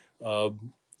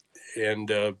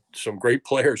 And some great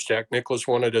players. Jack Nicklaus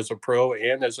won it as a pro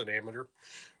and as an amateur,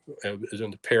 as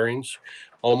in the pairings.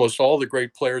 Almost all the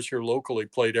great players here locally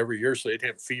played every year, so they'd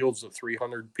have fields of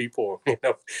 300 people.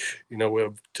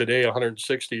 Today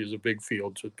 160 is a big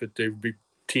field, but they'd be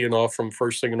teeing off from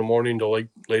first thing in the morning to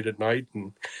late at night,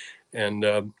 and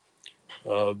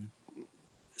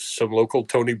some local.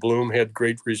 Tony Bloom had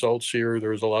great results here. There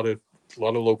was a lot of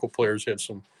local players had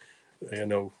some,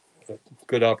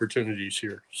 good opportunities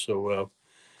here. So,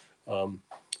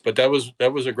 but that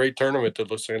was a great tournament that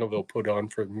Sanibel put on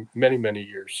for many, many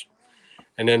years.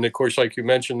 And then, of course, like you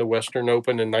mentioned, the Western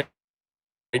Open in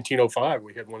 1905,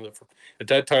 we had one of at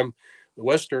that time, the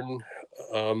Western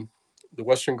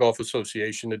Golf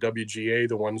Association, the WGA,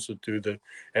 the ones that do the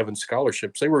Evans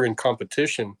scholarships, they were in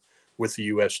competition with the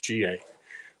USGA.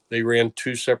 They ran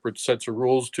two separate sets of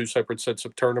rules, two separate sets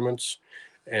of tournaments,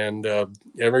 and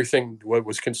everything, what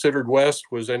was considered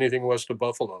west was anything west of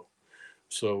Buffalo.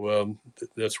 So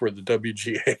that's where the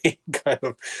WGA kind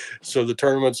of, so the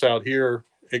tournaments out here,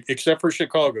 except for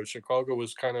Chicago. Chicago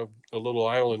was kind of a little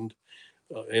island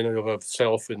in and of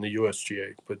itself in the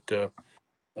USGA. But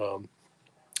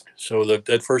so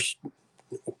that first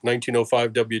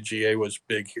 1905 WGA was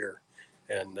big here.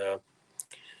 And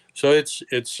so it's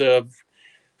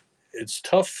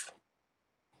tough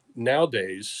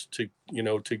nowadays to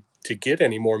get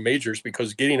any more majors,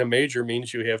 because getting a major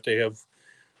means you have to have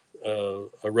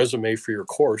a resume for your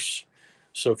course.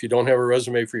 So if you don't have a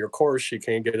resume for your course, you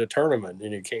can't get a tournament,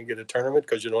 and you can't get a tournament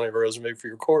because you don't have a resume for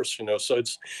your course. So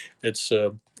it's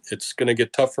going to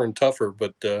get tougher and tougher.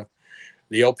 But the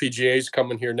LPGA is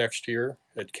coming here next year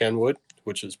at Kenwood,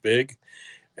 which is big,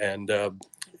 and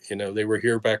they were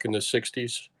here back in the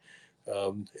 '60s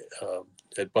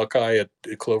at Buckeye at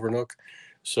Clovernook.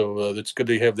 So it's good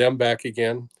to have them back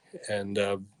again. And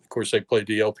of course, they played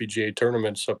the LPGA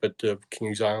tournaments up at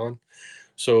Kings Island.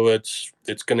 So it's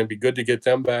going to be good to get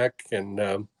them back.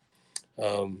 And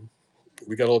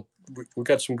we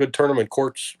got some good tournament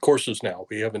courses now.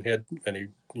 We haven't had any.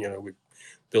 We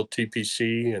built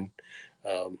TPC, and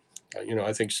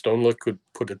I think Stone could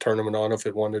put a tournament on if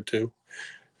it wanted to.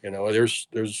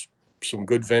 There's some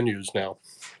good venues now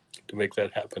to make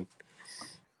that happen.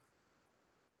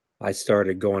 I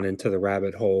started going into the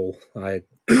rabbit hole. I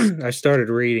started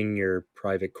reading your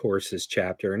private courses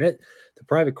chapter, and the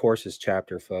private courses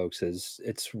chapter, folks,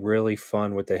 it's really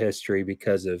fun with the history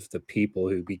because of the people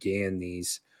who began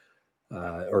these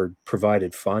or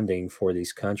provided funding for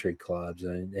these country clubs,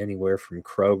 and anywhere from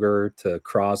Kroger to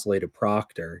Crosley to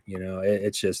Proctor.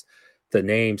 It's just the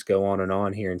names go on and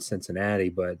on here in Cincinnati,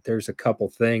 but there's a couple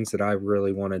things that I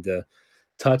really wanted to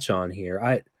touch on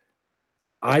here.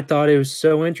 I thought it was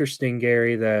so interesting,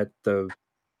 Gary, that the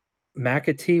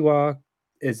Maketiwa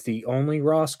is the only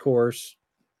Ross course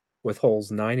with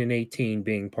holes 9 and 18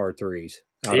 being par threes.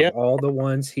 Out of all the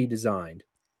ones he designed,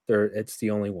 it's the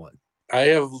only one. I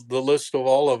have the list of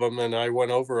all of them, and I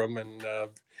went over them, and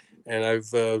I've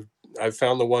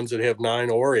found the ones that have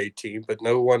 9 or 18, but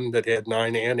no one that had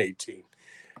 9 and 18,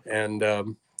 and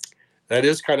that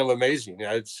is kind of amazing.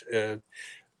 That's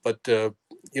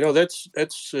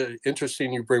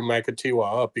interesting you bring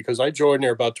Maketiwa up, because I joined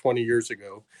there about 20 years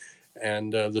ago,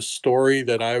 and the story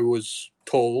that I was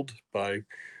told by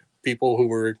people who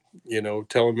were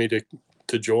telling me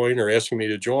to join or asking me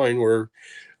to join were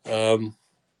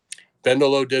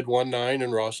Bendelo did 1 9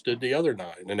 and Ross did the other 9,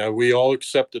 and we all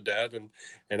accepted that,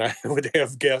 and I would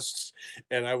have guests,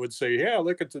 and I would say, yeah,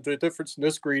 look at the difference in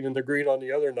this green and the green on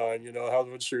the other 9, how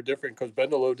much they're different because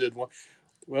Bendelo did 1.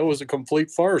 Well, it was a complete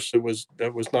farce.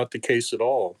 That was not the case at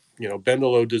all.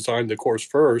 Bendelo designed the course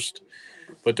first,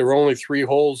 but there were only 3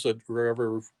 holes that were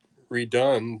ever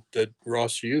redone that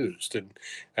Ross used, and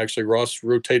actually Ross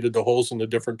rotated the holes in a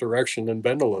different direction than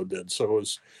Bendelo did. So it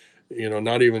was,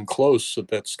 not even close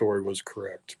that story was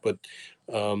correct. But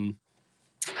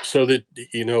so that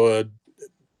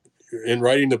in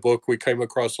writing the book, we came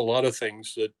across a lot of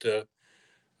things that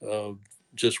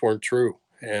just weren't true,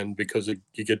 and because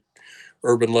you get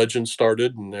urban legend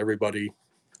started, and everybody,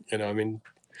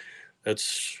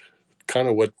 that's kind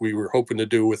of what we were hoping to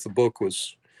do with the book,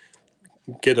 was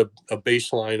get a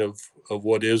baseline of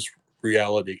what is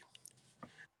reality,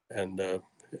 and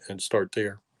start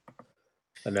there.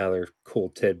 Another cool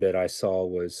tidbit I saw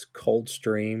was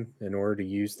Coldstream, in order to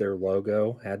use their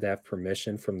logo, had to have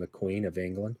permission from the Queen of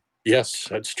England. Yes,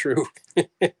 that's true.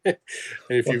 And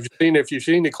if you've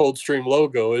seen the Coldstream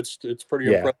logo, it's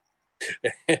pretty Yeah.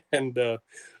 impressive. And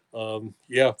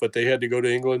yeah, but they had to go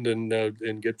to England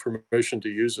and get permission to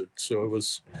use it. So it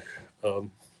was,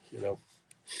 um, you know,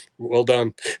 well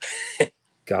done.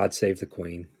 God save the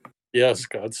Queen. Yes,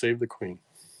 God save the Queen.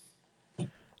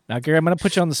 Now, Gary, I'm going to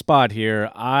put you on the spot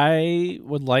here. I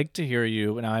would like to hear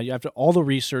you, and after all the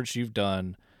research you've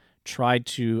done, try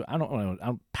to, I don't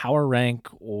know, power rank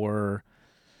or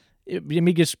let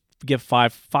me just give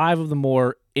five of the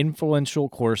more influential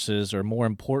courses or more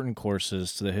important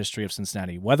courses to the history of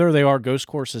Cincinnati, whether they are ghost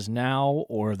courses now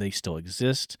or they still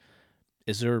exist.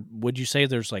 Would you say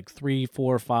there's like 3,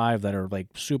 4, 5 that are like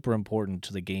super important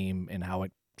to the game and how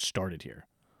it started here?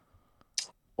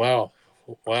 Wow.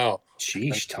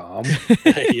 Sheesh, Tom.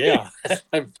 Yeah.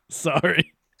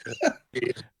 Sorry.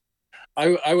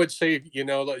 I would say,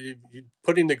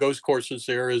 putting the ghost courses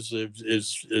there is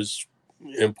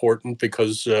important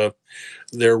because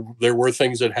there were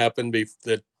things that happened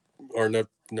that are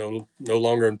no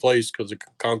longer in place because of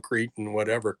concrete and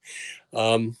whatever.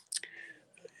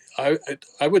 I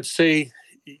would say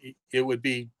it would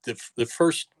be the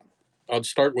first. I'd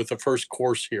start with the first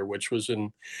course here, which was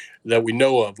that we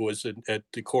know of, was at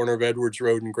the corner of Edwards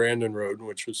Road and Grandin Road,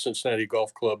 which was Cincinnati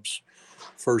Golf Club's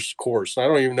first course. And I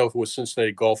don't even know if it was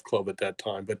Cincinnati Golf Club at that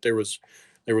time, but there was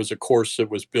a course that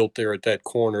was built there at that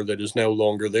corner that is no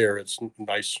longer there. It's a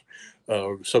nice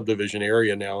subdivision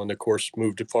area now, and the course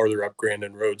moved farther up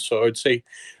Grandin Road. So I'd say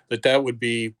that would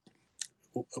be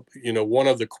one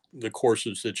of the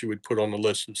courses that you would put on the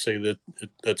list and say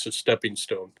that's a stepping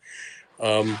stone.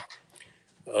 I'm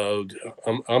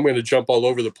going to jump all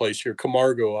over the place here.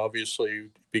 Camargo, obviously,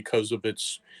 because of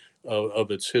its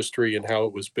history and how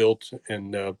it was built,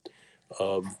 and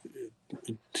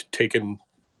taking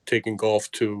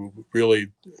golf to really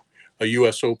a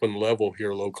U.S. Open level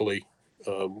here locally,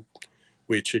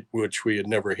 which we had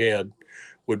never had,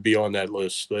 would be on that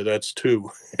list. That's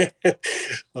 2.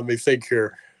 Let me think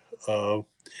here. I'm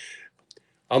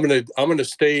gonna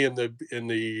stay in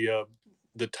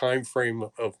the time frame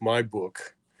of my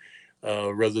book.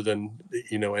 Rather than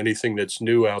anything that's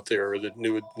new out there or that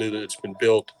new that it's been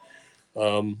built.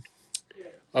 I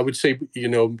would say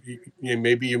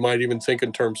maybe you might even think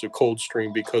in terms of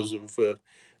Coldstream because of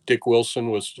Dick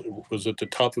Wilson was at the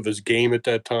top of his game at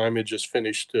that time. Had just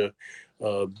finished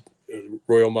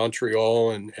Royal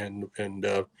Montreal and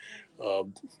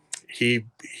he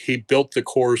built the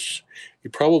course. He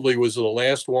probably was the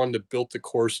last one that built the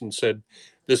course and said,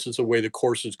 "This is the way the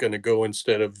course is going to go,"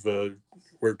 instead of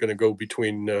we're going to go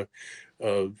between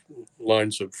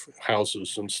lines of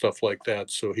houses and stuff like that.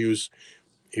 So he was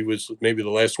maybe the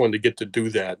last one to get to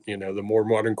do that. The more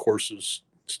modern courses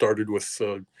started with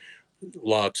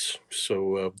lots.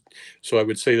 So I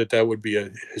would say that would be a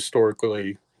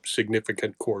historically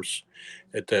significant course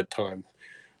at that time.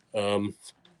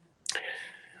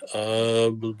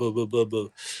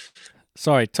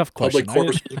 Sorry, tough question. Public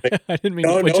courses. I didn't mean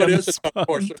to put you on the spot. A tough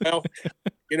question.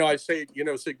 Well, I say,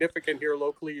 significant here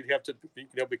locally, you'd have to,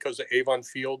 because of Avon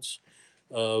Fields,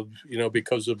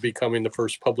 because of becoming the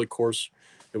first public course.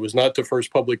 It was not the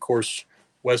first public course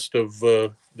west of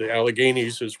the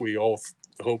Alleghenies, as we all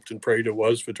hoped and prayed it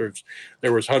was, but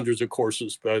there was hundreds of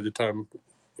courses by the time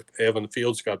Avon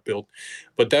Fields got built.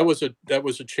 But that was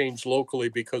a change locally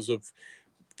because of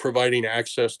providing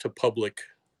access to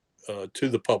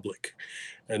the public,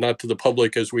 and not to the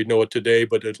public as we know it today,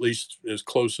 but at least as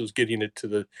close as getting it to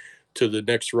the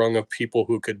next rung of people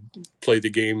who could play the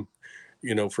game,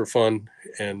 for fun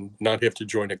and not have to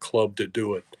join a club to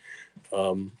do it.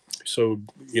 So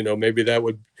maybe that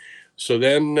would. So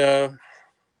then,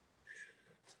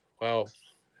 wow.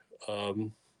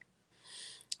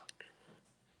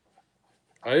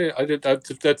 I did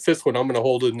that fifth one. I'm going to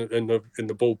hold in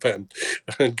the bullpen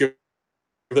and give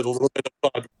it a little bit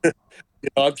of thought.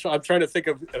 I'm trying to think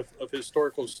of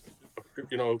historical,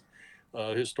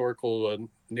 historical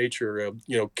nature.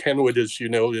 Kenwood, as you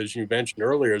mentioned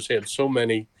earlier, has had so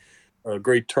many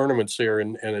great tournaments there,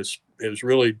 and has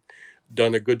really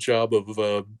done a good job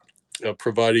of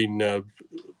providing the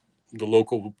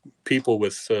local people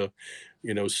with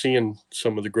seeing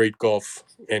some of the great golf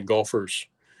and golfers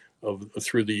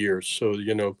through the years. So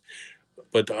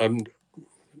but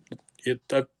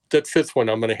that fifth one,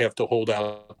 I'm going to have to hold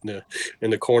out in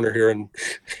the corner here and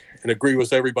agree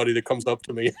with everybody that comes up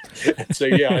to me and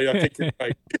say, yeah, I think you're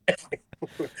right.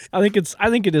 I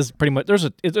think it is pretty much. There's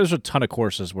a ton of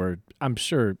courses where I'm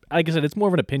sure, like I said, it's more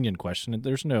of an opinion question.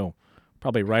 There's no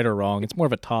probably right or wrong. It's more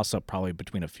of a toss up probably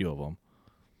between a few of them.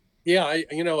 Yeah, I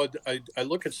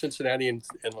look at Cincinnati and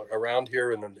around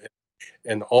here, and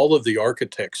and all of the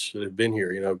architects that have been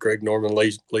here, Greg Norman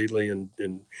lately,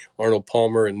 and Arnold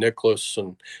Palmer and Nicholas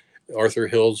and Arthur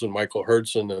Hills and Michael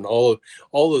Hudson, and all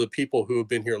of the people who have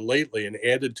been here lately and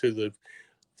added to the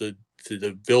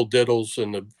Bill Diddles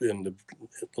and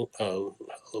the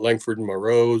Langford and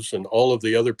Moreau's and all of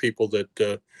the other people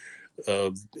that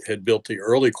had built the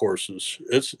early courses.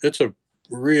 It's a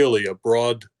really a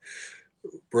broad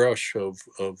brush of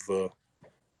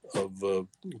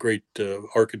great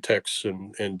architects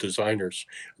and designers.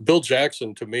 Bill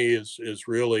Jackson, to me, is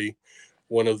really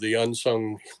one of the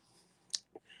unsung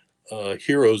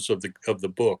heroes of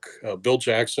the book. Bill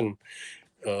Jackson,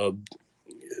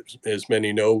 as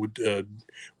many know,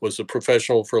 was a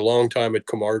professional for a long time at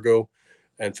Camargo,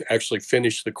 and actually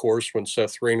finished the course when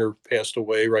Seth Rayner passed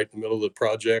away right in the middle of the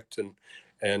project,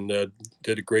 and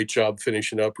did a great job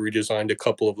finishing up, redesigned a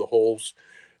couple of the holes,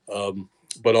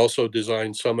 but also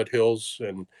designed Summit Hills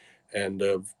and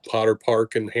Potter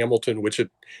Park in Hamilton, which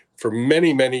for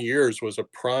many, many years was a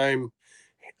prime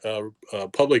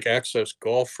public access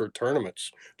golf for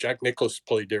tournaments. Jack Nicklaus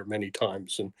played there many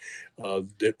times, and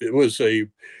it was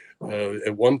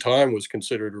at one time was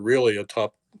considered really a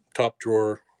top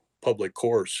drawer public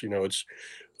course. It's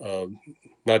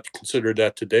not considered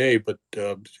that today, but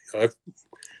I've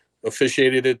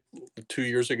officiated it 2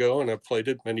 years ago, and I've played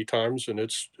it many times, and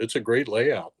it's a great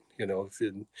layout.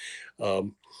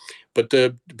 But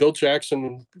Bill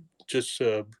Jackson just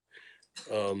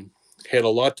had a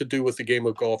lot to do with the game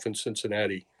of golf in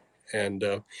Cincinnati, and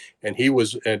he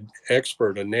was an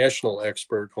expert, a national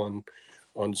expert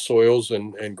on soils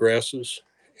and grasses,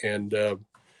 and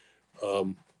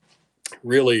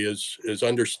really is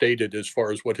understated as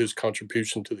far as what his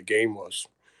contribution to the game was,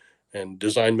 and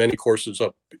designed many courses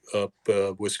up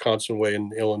Wisconsin way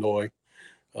in Illinois,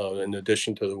 in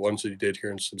addition to the ones that he did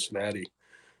here in Cincinnati.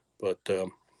 But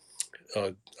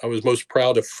I was most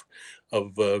proud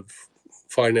of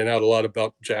finding out a lot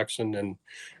about Jackson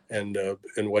and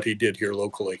what he did here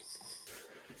locally.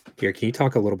 Here, can you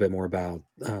talk a little bit more about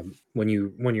when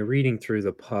you're reading through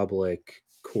the public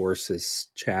courses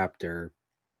chapter,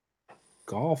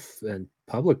 golf and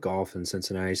public golf in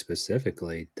Cincinnati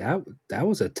specifically, that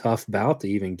was a tough bout to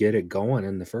even get it going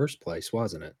in the first place,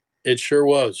 wasn't it? It sure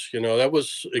was. That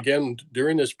was, again,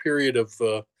 during this period of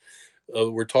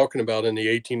we're talking about in the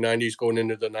 1890s going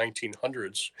into the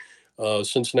 1900s.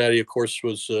 Cincinnati, of course,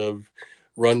 was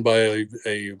run by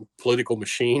a political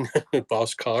machine,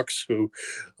 Boss Cox, who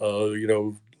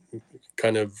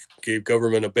kind of gave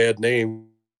government a bad name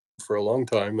for a long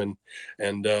time,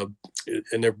 and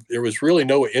there was really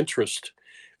no interest,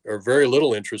 or very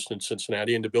little interest, in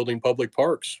Cincinnati into building public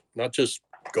parks, not just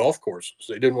golf courses.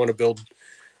 They didn't want to build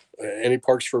any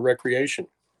parks for recreation.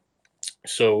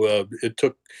 So it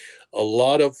took a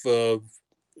lot of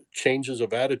changes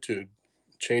of attitude,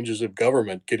 changes of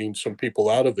government, getting some people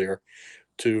out of there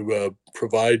to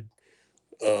provide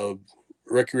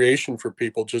recreation for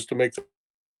people, just to make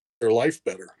their life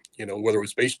better. Whether it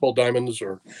was baseball diamonds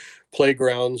or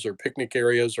playgrounds or picnic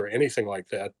areas or anything like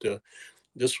that.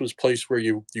 This was a place where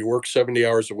you work 70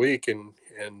 hours a week, and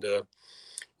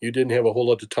you didn't have a whole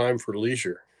lot of time for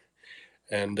leisure.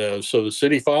 And so the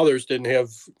city fathers didn't have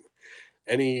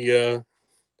any, I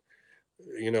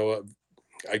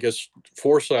guess,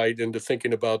 foresight into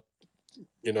thinking about,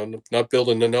 not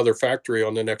building another factory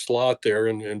on the next lot there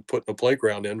and putting a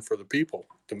playground in for the people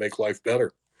to make life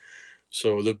better.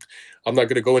 So I'm not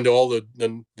going to go into all the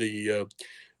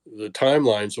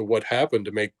timelines of what happened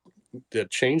to make that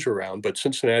change around, but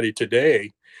Cincinnati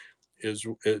today is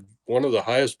one of the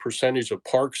highest percentage of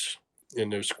parks in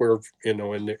their square,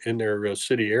 in their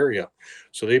city area.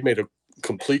 So they've made a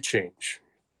complete change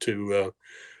to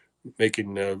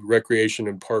making recreation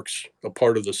and parks a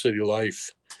part of the city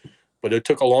life. But it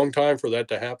took a long time for that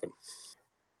to happen.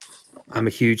 I'm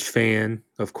a huge fan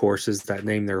of courses that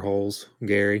name their holes,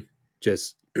 Gary.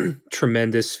 Just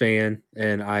tremendous fan,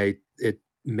 and it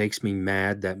makes me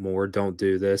mad that more don't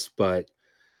do this. But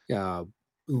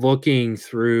looking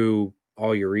through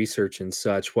all your research and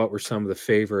such, what were some of the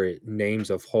favorite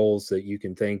names of holes that you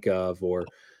can think of, or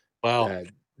wow,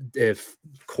 if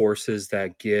courses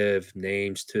that give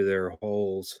names to their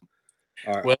holes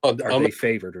are they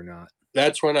favored or not?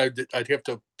 That's when I'd have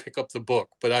to pick up the book,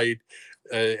 but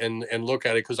and look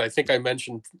at it, because I think I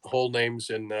mentioned hole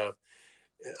names in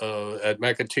at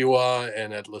Makatiwa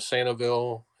and at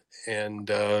Lasanaville and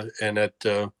at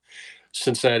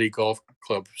Cincinnati Golf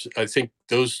Club. I think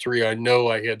those three, I know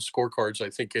I had scorecards,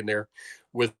 I think, in there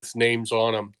with names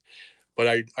on them.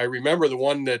 But I remember the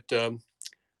one that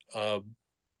at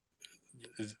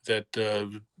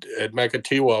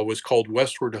Makatiwa was called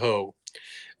Westward Ho.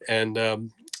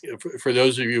 And for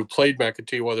those of you who played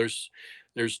Makatiwa,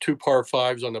 there's two par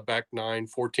fives on the back nine,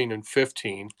 14 and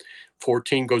 15.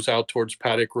 14 goes out towards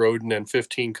Paddock Road, and then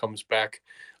 15 comes back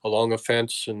along a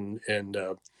fence.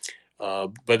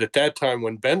 But at that time,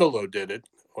 when Bendelo did it,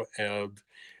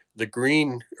 the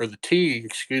green, or the tee,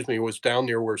 excuse me, was down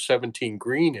there where 17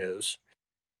 green is,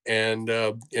 and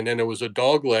then it was a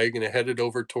dog leg, and it headed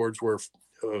over towards where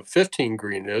 15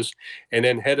 green is, and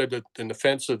then headed in the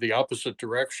fence of the opposite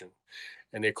direction.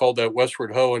 And they called that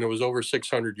Westward Ho, and it was over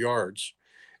 600 yards.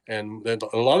 And then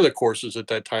a lot of the courses at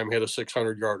that time had a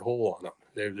 600-yard hole on them.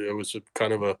 It was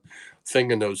kind of a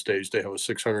thing in those days to have a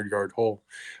 600-yard hole.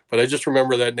 But I just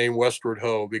remember that name Westward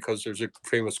Ho because there's a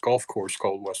famous golf course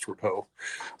called Westward Ho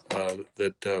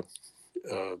that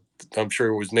I'm sure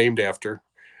it was named after,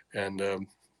 and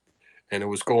it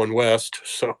was going west.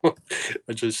 So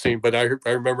it just seemed. But I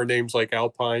remember names like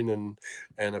Alpine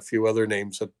and a few other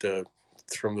names that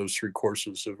from those three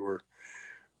courses that were.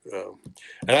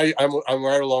 And I'm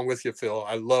right along with you, Phil.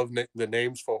 I love the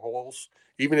names for holes,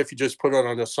 even if you just put it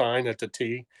on a sign at the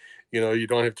tee. You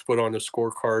don't have to put on a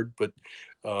scorecard. But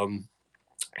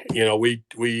we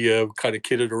kind of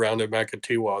kidded around at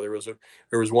Makatiwa.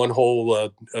 There was one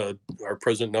hole, our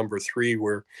present number 3,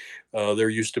 where there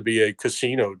used to be a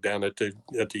casino down at the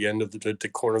end of the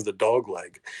corner of the dog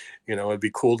leg. It'd be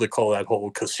cool to call that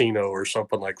hole casino or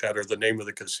something like that, or the name of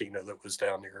the casino that was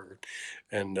down there.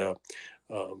 And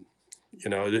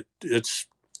it's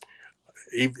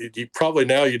probably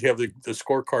now you'd have the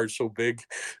scorecard so big,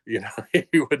 you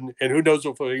wouldn't. And who knows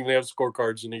if we even have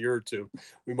scorecards in a year or two?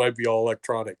 We might be all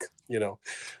electronic,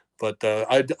 But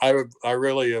I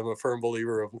really am a firm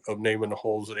believer of naming the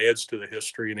holes. It adds to the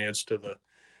history and adds to the,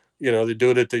 they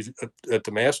do it at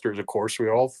the Masters, of course.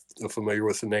 We're all familiar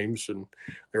with the names, and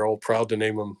they're all proud to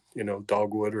name them,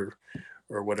 Dogwood or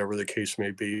whatever the case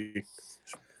may be.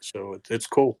 So it's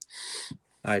cool.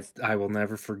 I will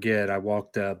never forget. I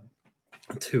walked up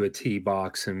to a tee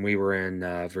box, and we were in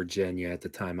Virginia at the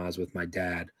time. I was with my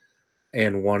dad,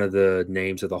 and one of the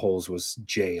names of the holes was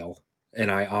jail,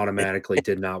 and I automatically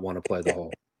did not want to play the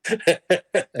hole.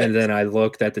 And then I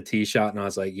looked at the tee shot, and I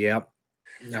was like, "Yep,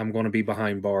 I'm going to be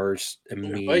behind bars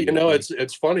immediately." Well,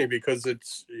 it's funny because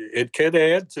it could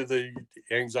add to the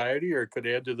anxiety, or it could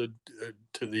add to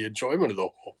the enjoyment of the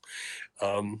hole.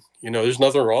 There's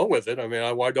nothing wrong with it. I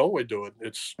mean, why don't we do it?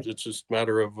 It's just a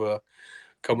matter of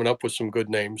coming up with some good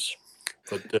names.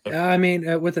 But I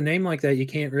mean, with a name like that, you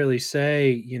can't really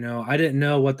say, I didn't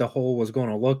know what the hole was going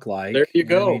to look like. There you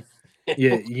go. I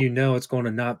mean, it's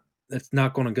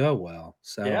not going to go well.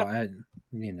 So yeah.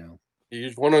 You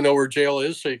just want to know where jail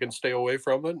is so you can stay away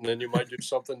from it, and then you might do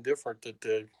something different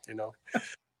that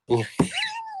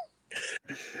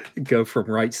go from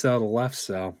right cell to left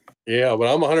cell. Yeah, but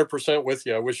I'm 100% with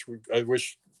you. I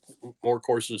wish more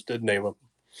courses did name them.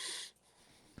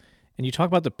 And you talk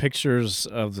about the pictures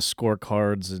of the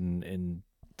scorecards and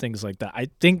things like that. I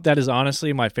think that is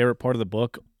honestly my favorite part of the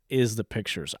book is the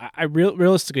pictures.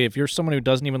 Realistically, if you're someone who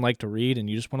doesn't even like to read and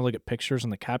you just want to look at pictures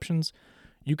and the captions,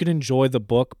 you can enjoy the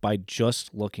book by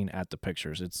just looking at the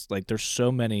pictures. It's like there's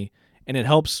so many, and it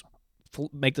helps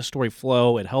make the story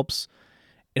flow. It helps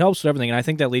with everything, and I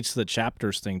think that leads to the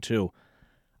chapters thing too.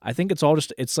 I think it's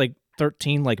like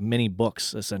 13 like mini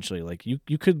books essentially. Like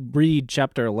you could read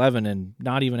chapter 11 and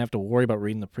not even have to worry about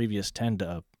reading the previous 10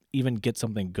 to even get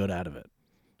something good out of it.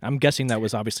 I'm guessing that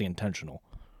was obviously intentional.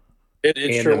 It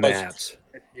sure the was. Maps.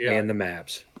 Yeah. And the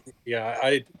maps. Yeah,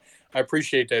 I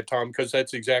appreciate that, Tom, because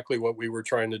that's exactly what we were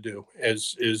trying to do.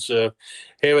 Is have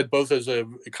it both as a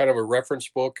kind of a reference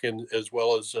book and as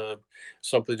well as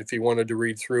something if you wanted to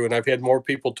read through. And I've had more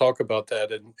people talk about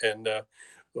that, and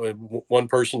one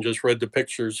person just read the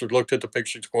pictures or looked at the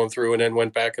pictures going through and then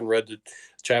went back and read the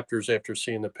chapters after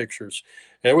seeing the pictures.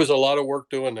 And it was a lot of work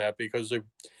doing that because a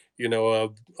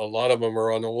lot of them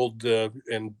are on old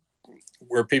and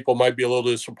where people might be a little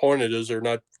disappointed is they're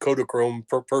not Kodachrome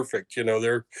perfect.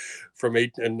 They're from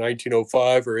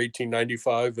 1905 or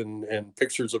 1895 and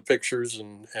pictures of pictures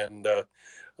and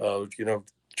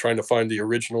trying to find the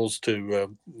originals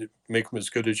to make them as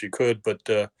good as you could.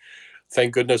 But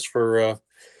thank goodness for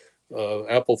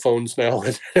Apple phones now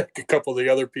and a couple of the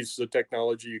other pieces of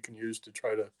technology you can use to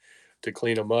try to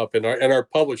clean them up. And our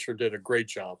publisher did a great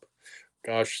job.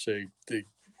 Gosh,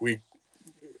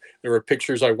 there were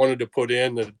pictures I wanted to put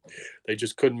in that they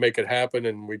just couldn't make it happen,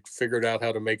 and we figured out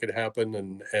how to make it happen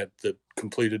and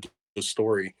completed the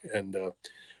story. And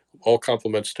all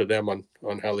compliments to them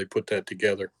on how they put that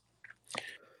together.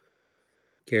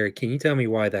 Gary, can you tell me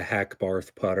why the Hack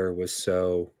Barth putter was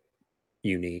so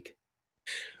unique?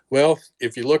 Well,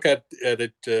 if you look at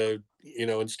it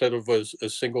instead of a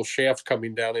single shaft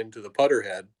coming down into the putter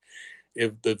head,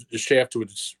 if the shaft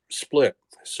would split.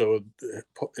 So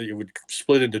it would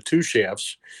split into two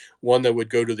shafts, one that would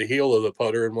go to the heel of the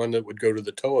putter and one that would go to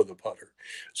the toe of the putter.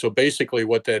 So basically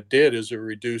what that did is it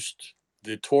reduced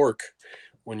the torque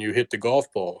when you hit the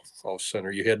golf ball off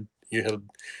center. You had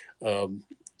um,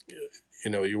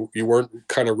 you weren't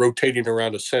kind of rotating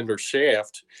around a center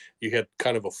shaft. You had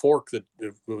kind of a fork that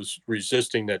was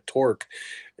resisting that torque,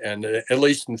 and at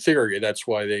least in theory, that's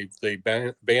why they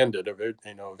banned it.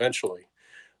 Eventually.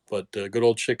 But good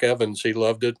old Chick Evans, he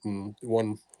loved it and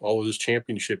won all of his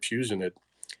championships using it,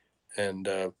 and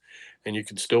you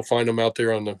can still find them out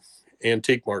there on the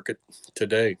antique market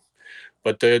today.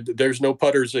 But there's no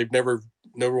putters. No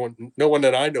one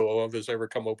that I know of has ever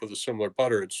come up with a similar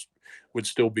putter. It would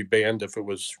still be banned if it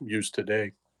was used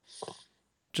today.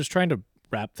 Just trying to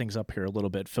wrap things up here a little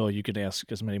bit. Phil, you could ask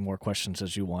as many more questions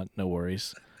as you want. No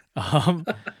worries.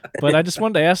 But I just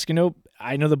wanted to ask,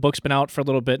 I know the book's been out for a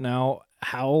little bit now.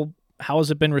 How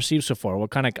has it been received so far?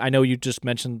 I know you just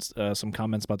mentioned some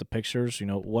comments about the pictures.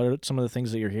 What are some of the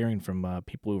things that you're hearing from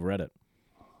people who've read it?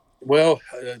 Well,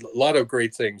 a lot of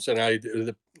great things. And I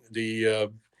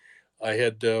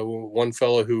had one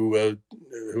fellow who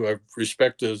I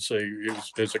respect as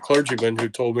a clergyman who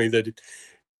told me that,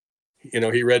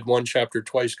 he read one chapter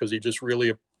twice because he just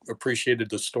really appreciated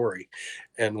the story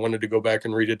and wanted to go back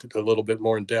and read it a little bit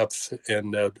more in depth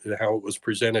and how it was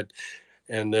presented.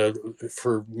 And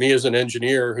for me as an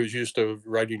engineer who's used to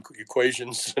writing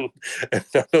equations and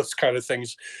those kind of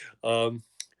things,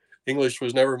 English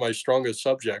was never my strongest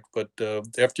subject. But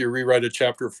after you rewrite a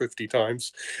chapter 50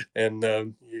 times and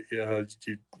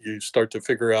you start to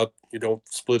figure out you don't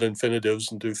split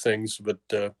infinitives and do things, but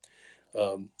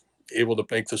able to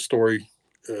make the story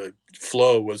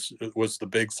flow was the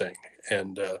big thing.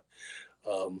 And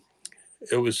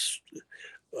it was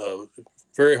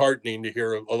very heartening to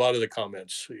hear a lot of the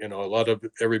comments. A lot of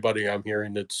everybody I'm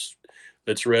hearing that's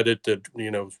read it that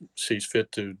sees fit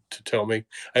to tell me.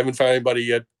 I haven't found anybody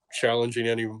yet challenging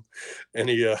any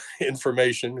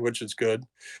information, which is good.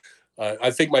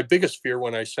 I think my biggest fear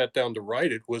when I sat down to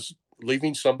write it was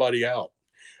leaving somebody out.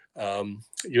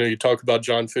 You talk about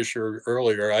John Fisher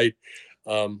earlier.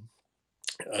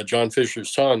 John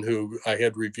Fisher's son, who I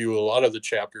had review a lot of the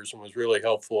chapters and was really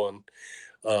helpful. And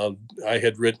I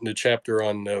had written a chapter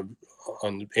on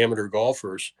amateur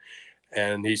golfers,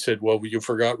 and he said, "Well, you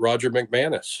forgot Roger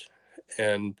McManus,"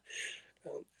 and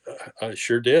I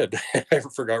sure did. I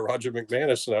forgot Roger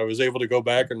McManus, and I was able to go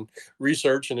back and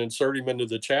research and insert him into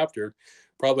the chapter.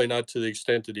 Probably not to the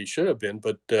extent that he should have been,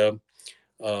 but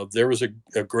there was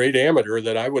a great amateur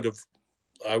that I would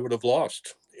have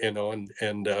lost.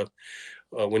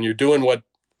 When you're doing what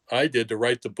I did to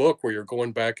write the book, where you're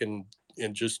going back and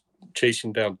just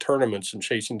chasing down tournaments and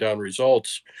chasing down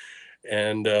results,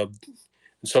 and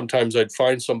sometimes I'd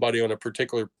find somebody on a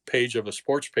particular page of a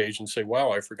sports page and say,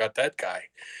 "Wow, I forgot that guy."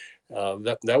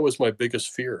 That was my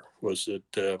biggest fear, was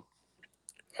that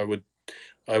I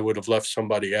would have left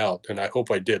somebody out, and I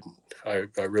hope I didn't. I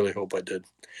really hope I did.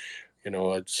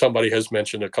 Somebody has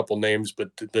mentioned a couple names,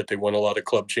 but that they won a lot of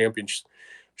club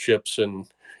championships, and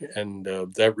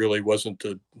that really wasn't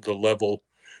the level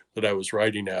that I was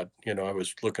writing at. I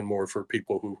was looking more for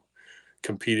people who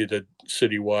competed at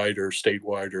citywide or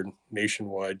statewide or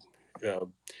nationwide.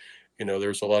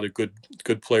 There's a lot of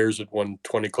good players that won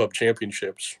 20 club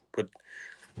championships, but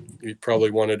you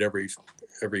probably won at every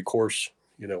course,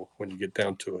 when you get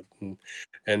down to it,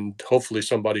 and hopefully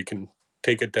somebody can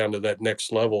take it down to that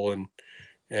next level and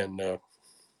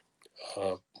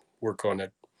work on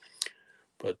it.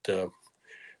 But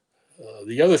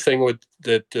the other thing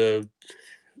that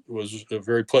was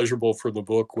very pleasurable for the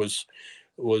book was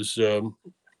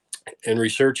in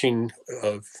researching,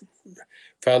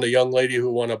 found a young lady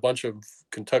who won a bunch of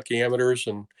Kentucky amateurs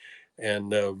and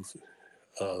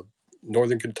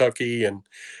Northern Kentucky and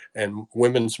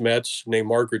women's Mets, named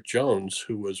Margaret Jones,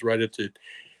 who was right at the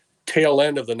tail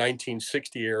end of the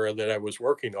 1960 era that I was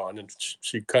working on, and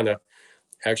she kind of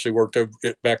actually worked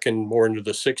back more into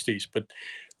the 60s. But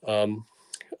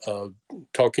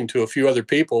talking to a few other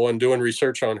people and doing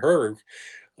research on her,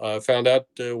 found out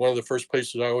one of the first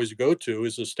places I always go to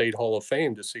is the State Hall of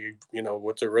Fame to see,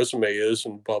 what their resume is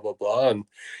and blah, blah, blah. And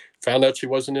found out she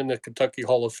wasn't in the Kentucky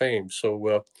Hall of Fame. So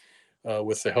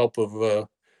with the help of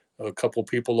a couple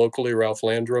people locally, Ralph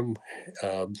Landrum,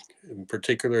 in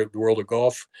particular at the World of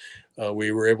Golf,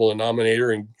 we were able to nominate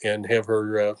her and have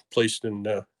her placed in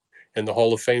the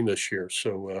Hall of Fame this year.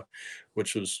 So,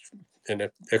 which was an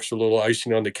extra little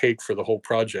icing on the cake for the whole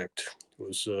project. It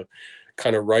was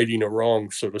kind of righting a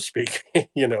wrong, so to speak. That's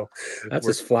We're,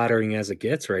 as flattering as it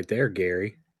gets, right there,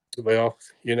 Gary. well,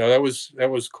 that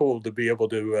was cool to be able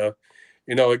to,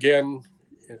 again,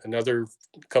 another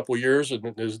couple years,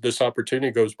 and as this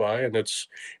opportunity goes by, and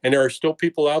there are still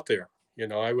people out there.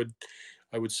 I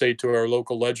would say to our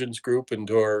local legends group and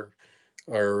to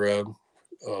our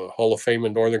Hall of Fame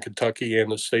in Northern Kentucky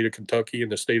and the state of Kentucky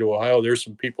and the state of Ohio, there's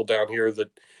some people down here that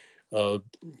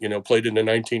played in the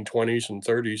 1920s and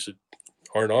 30s that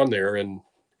aren't on there, and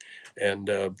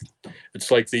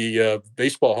it's like the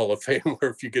Baseball Hall of Fame,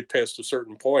 where if you get past a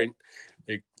certain point,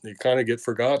 they kind of get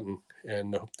forgotten.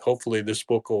 And hopefully, this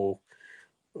book will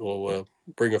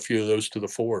bring a few of those to the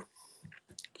fore.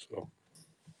 So,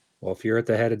 well, if you're at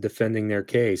the head of defending their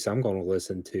case, I'm going to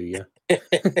listen to you.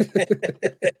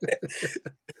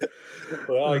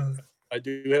 Well, I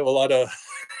do have a lot of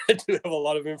I do have a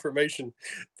lot of information,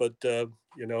 but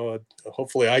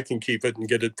hopefully I can keep it and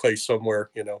get it placed somewhere.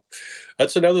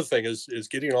 That's another thing is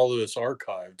getting all of this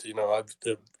archived.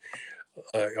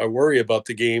 I worry about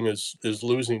the game is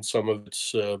losing some of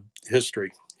its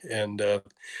history, and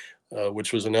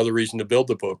which was another reason to build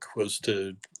the book, was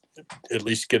to at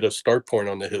least get a start point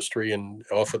on the history, and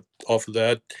off of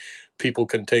that, people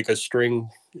can take a string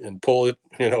and pull it,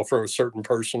 from a certain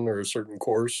person or a certain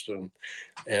course,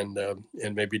 and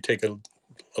maybe take a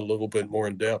little bit more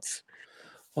in depth.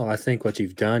 Well, I think what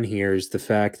you've done here is the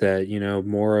fact that,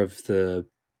 more of the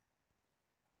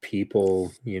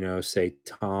people, say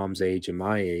Tom's age and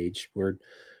my age,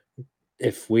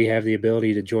 if we have the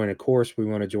ability to join a course, we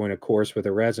want to join a course with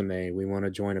a resume. We want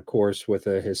to join a course with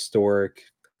a historic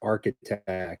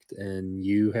architect, and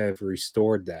you have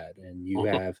restored that, and you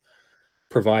have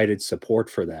provided support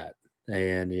for that.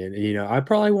 And I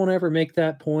probably won't ever make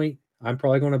that point. I'm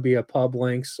probably going to be a Pub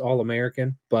Links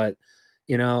All-American, but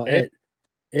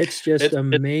it's just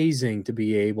amazing to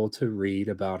be able to read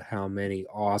about how many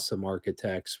awesome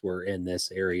architects were in this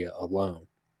area alone.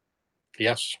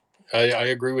 Yes, I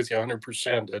agree with you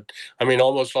 100%. I mean,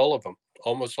 almost all of them,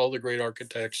 almost all the great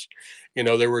architects.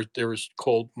 There was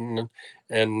Colton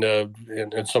and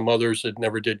some others that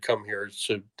never did come here,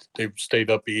 so they stayed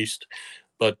up east.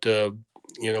 But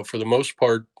for the most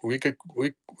part, we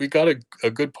got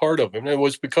a good part of them. And it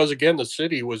was because, again, the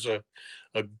city was a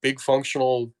big,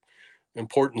 functional,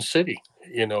 important city,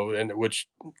 and which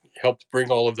helped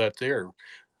bring all of that there.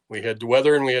 We had the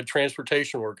weather and we had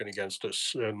transportation working against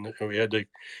us, and we had to,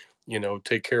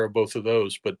 take care of both of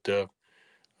those. But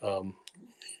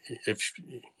if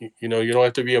you don't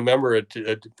have to be a member at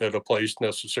a place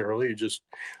necessarily.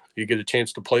 You get a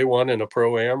chance to play one in a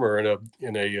pro-am or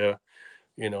in a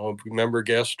member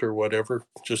guest or whatever.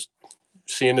 Just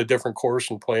seeing a different course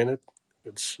and playing it.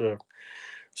 It's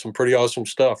some pretty awesome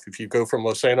stuff. If you go from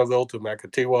Losannoville to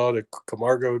Makatiwa to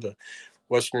Camargo to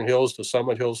Western Hills to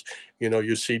Summit Hills,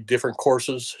 you see different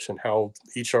courses and how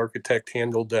each architect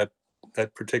handled that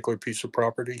particular piece of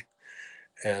property.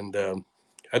 And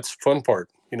that's the fun part.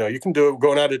 You can do it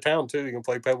going out of town too. You can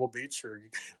play Pebble Beach, or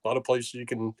a lot of places you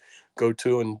can go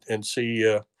to and see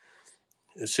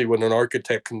what an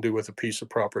architect can do with a piece of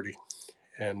property.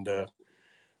 And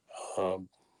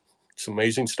it's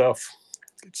amazing stuff.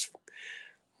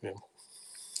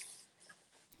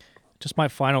 Just my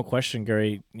final question,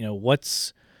 Gary.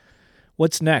 What's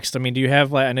next? I mean, do you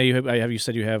have, I know you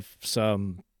said you have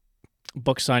some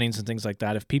book signings and things like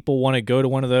that. If people want to go to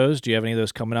one of those, do you have any of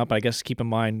those coming up? I guess keep in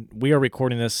mind we are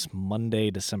recording this Monday,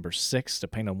 December 6th.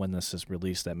 Depending on when this is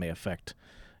released, that may affect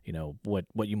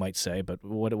what you might say. But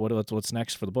what's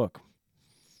next for the book?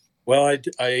 Well, I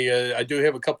do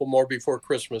have a couple more before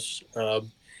Christmas. But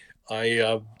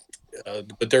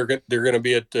they're going to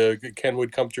be at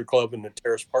Kenwood Country Club and the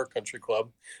Terrace Park Country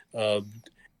Club.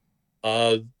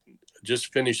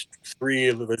 Just finished 3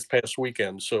 of this past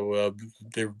weekend, so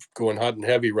they're going hot and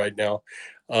heavy right now.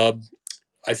 I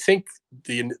think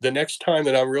the next time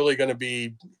that I'm really going to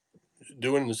be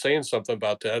doing and saying something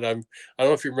about that, I don't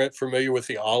know if you're familiar with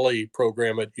the OLLI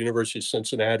program at University of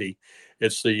Cincinnati.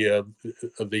 It's the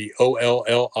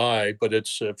OLLI, but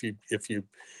it's if you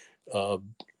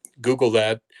Google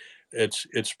that,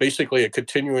 it's basically a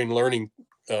continuing learning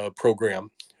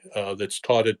program that's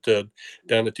taught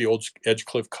down at the old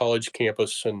Edgecliff College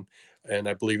campus and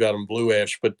I believe out in Blue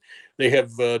Ash. But they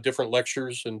have different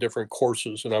lectures and different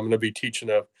courses, and I'm going to be teaching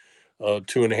a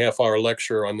 2.5-hour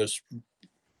lecture on this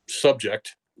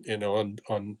subject,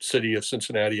 on city of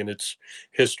Cincinnati and its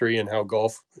history and how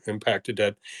golf impacted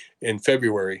that in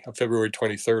February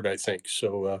 23rd, I think.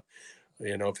 So,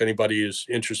 if anybody is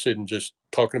interested in just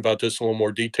talking about this in a little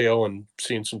more detail and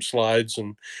seeing some slides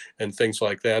and things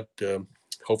like that,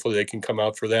 hopefully they can come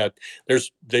out for that.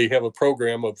 They have a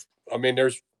program of I mean,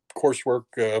 there's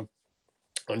coursework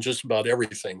on just about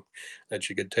everything that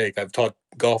you could take. I've taught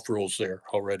golf rules there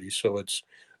already, so it's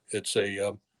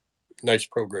a nice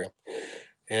program.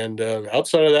 And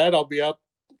outside of that, I'll be out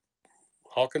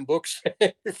hawking books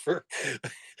for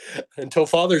until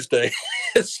Father's Day.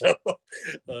 So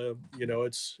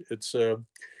it's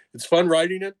fun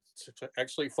writing it. It's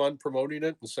actually fun promoting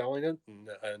it and selling it,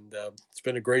 and it's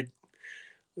been a great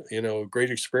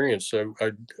experience. So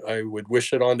I would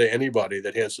wish it on to anybody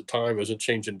that has the time, isn't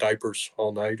changing diapers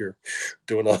all night or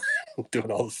doing all doing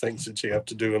all the things that you have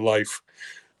to do in life.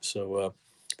 So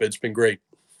but it's been great.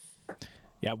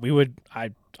 Yeah,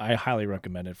 I highly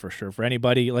recommend it for sure. For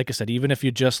anybody, like I said, even if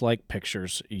you just like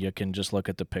pictures, you can just look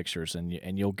at the pictures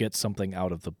and you'll get something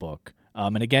out of the book.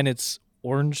 And again, it's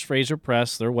Orange Fraser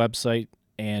Press, their website,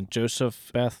 and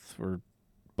Joseph Beth or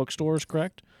bookstores,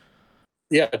 correct?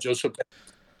 Yeah, Joseph.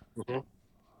 Mm-hmm.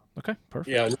 Okay,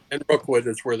 perfect. Yeah, and Brookwood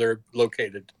is where they're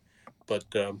located, but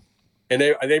and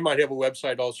they might have a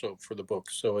website also for the book.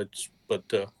 So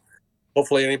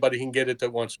hopefully anybody can get it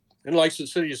that wants. And like the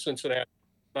city of Cincinnati,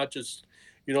 not just,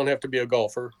 you don't have to be a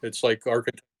golfer. It's like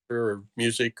architecture or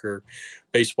music or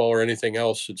baseball or anything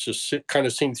else. It's just kind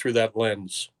of seen through that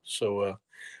lens. So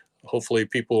hopefully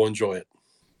people will enjoy it.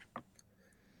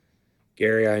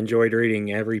 Gary, I enjoyed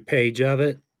reading every page of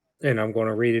it, and I'm going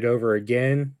to read it over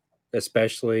again,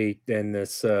 especially in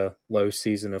this low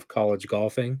season of college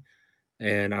golfing.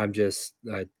 And I'm just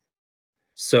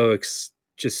so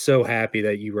happy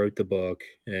that you wrote the book,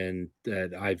 and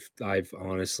that I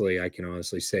can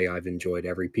honestly say I've enjoyed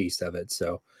every piece of it.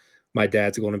 So my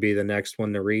dad's going to be the next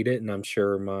one to read it, and I'm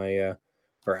sure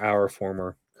our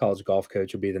former college golf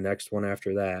coach will be the next one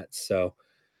after that. So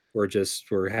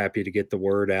we're happy to get the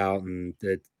word out, and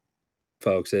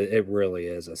folks, it really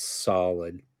is a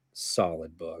solid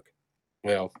book.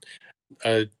 Well,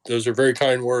 those are very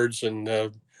kind words, and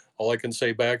all I can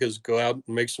say back is go out and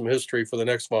make some history for the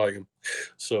next volume.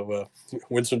 So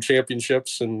win some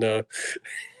championships and and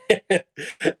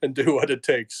do what it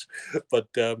takes. But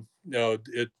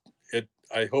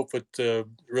I hope it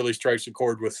really strikes a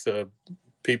chord with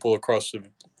people across the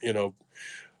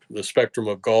spectrum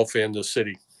of golf and the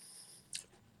city.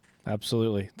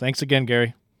 Absolutely. Thanks again,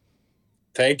 Gary.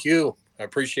 Thank you. I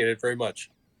appreciate it very much.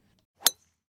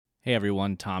 Hey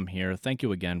everyone, Tom here. Thank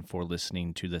you again for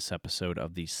listening to this episode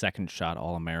of the Second Shot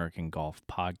All-American Golf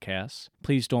Podcast.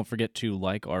 Please don't forget to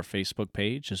like our Facebook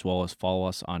page as well as follow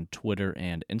us on Twitter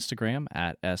and Instagram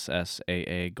at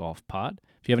SSAA Golf Pod.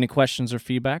 If you have any questions or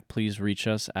feedback, please reach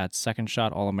us at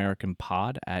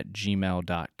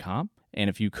secondshotallamericanpod@gmail.com. And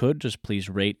if you could, just please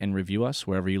rate and review us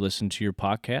wherever you listen to your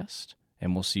podcast.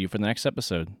 And we'll see you for the next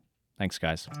episode. Thanks,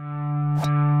 guys.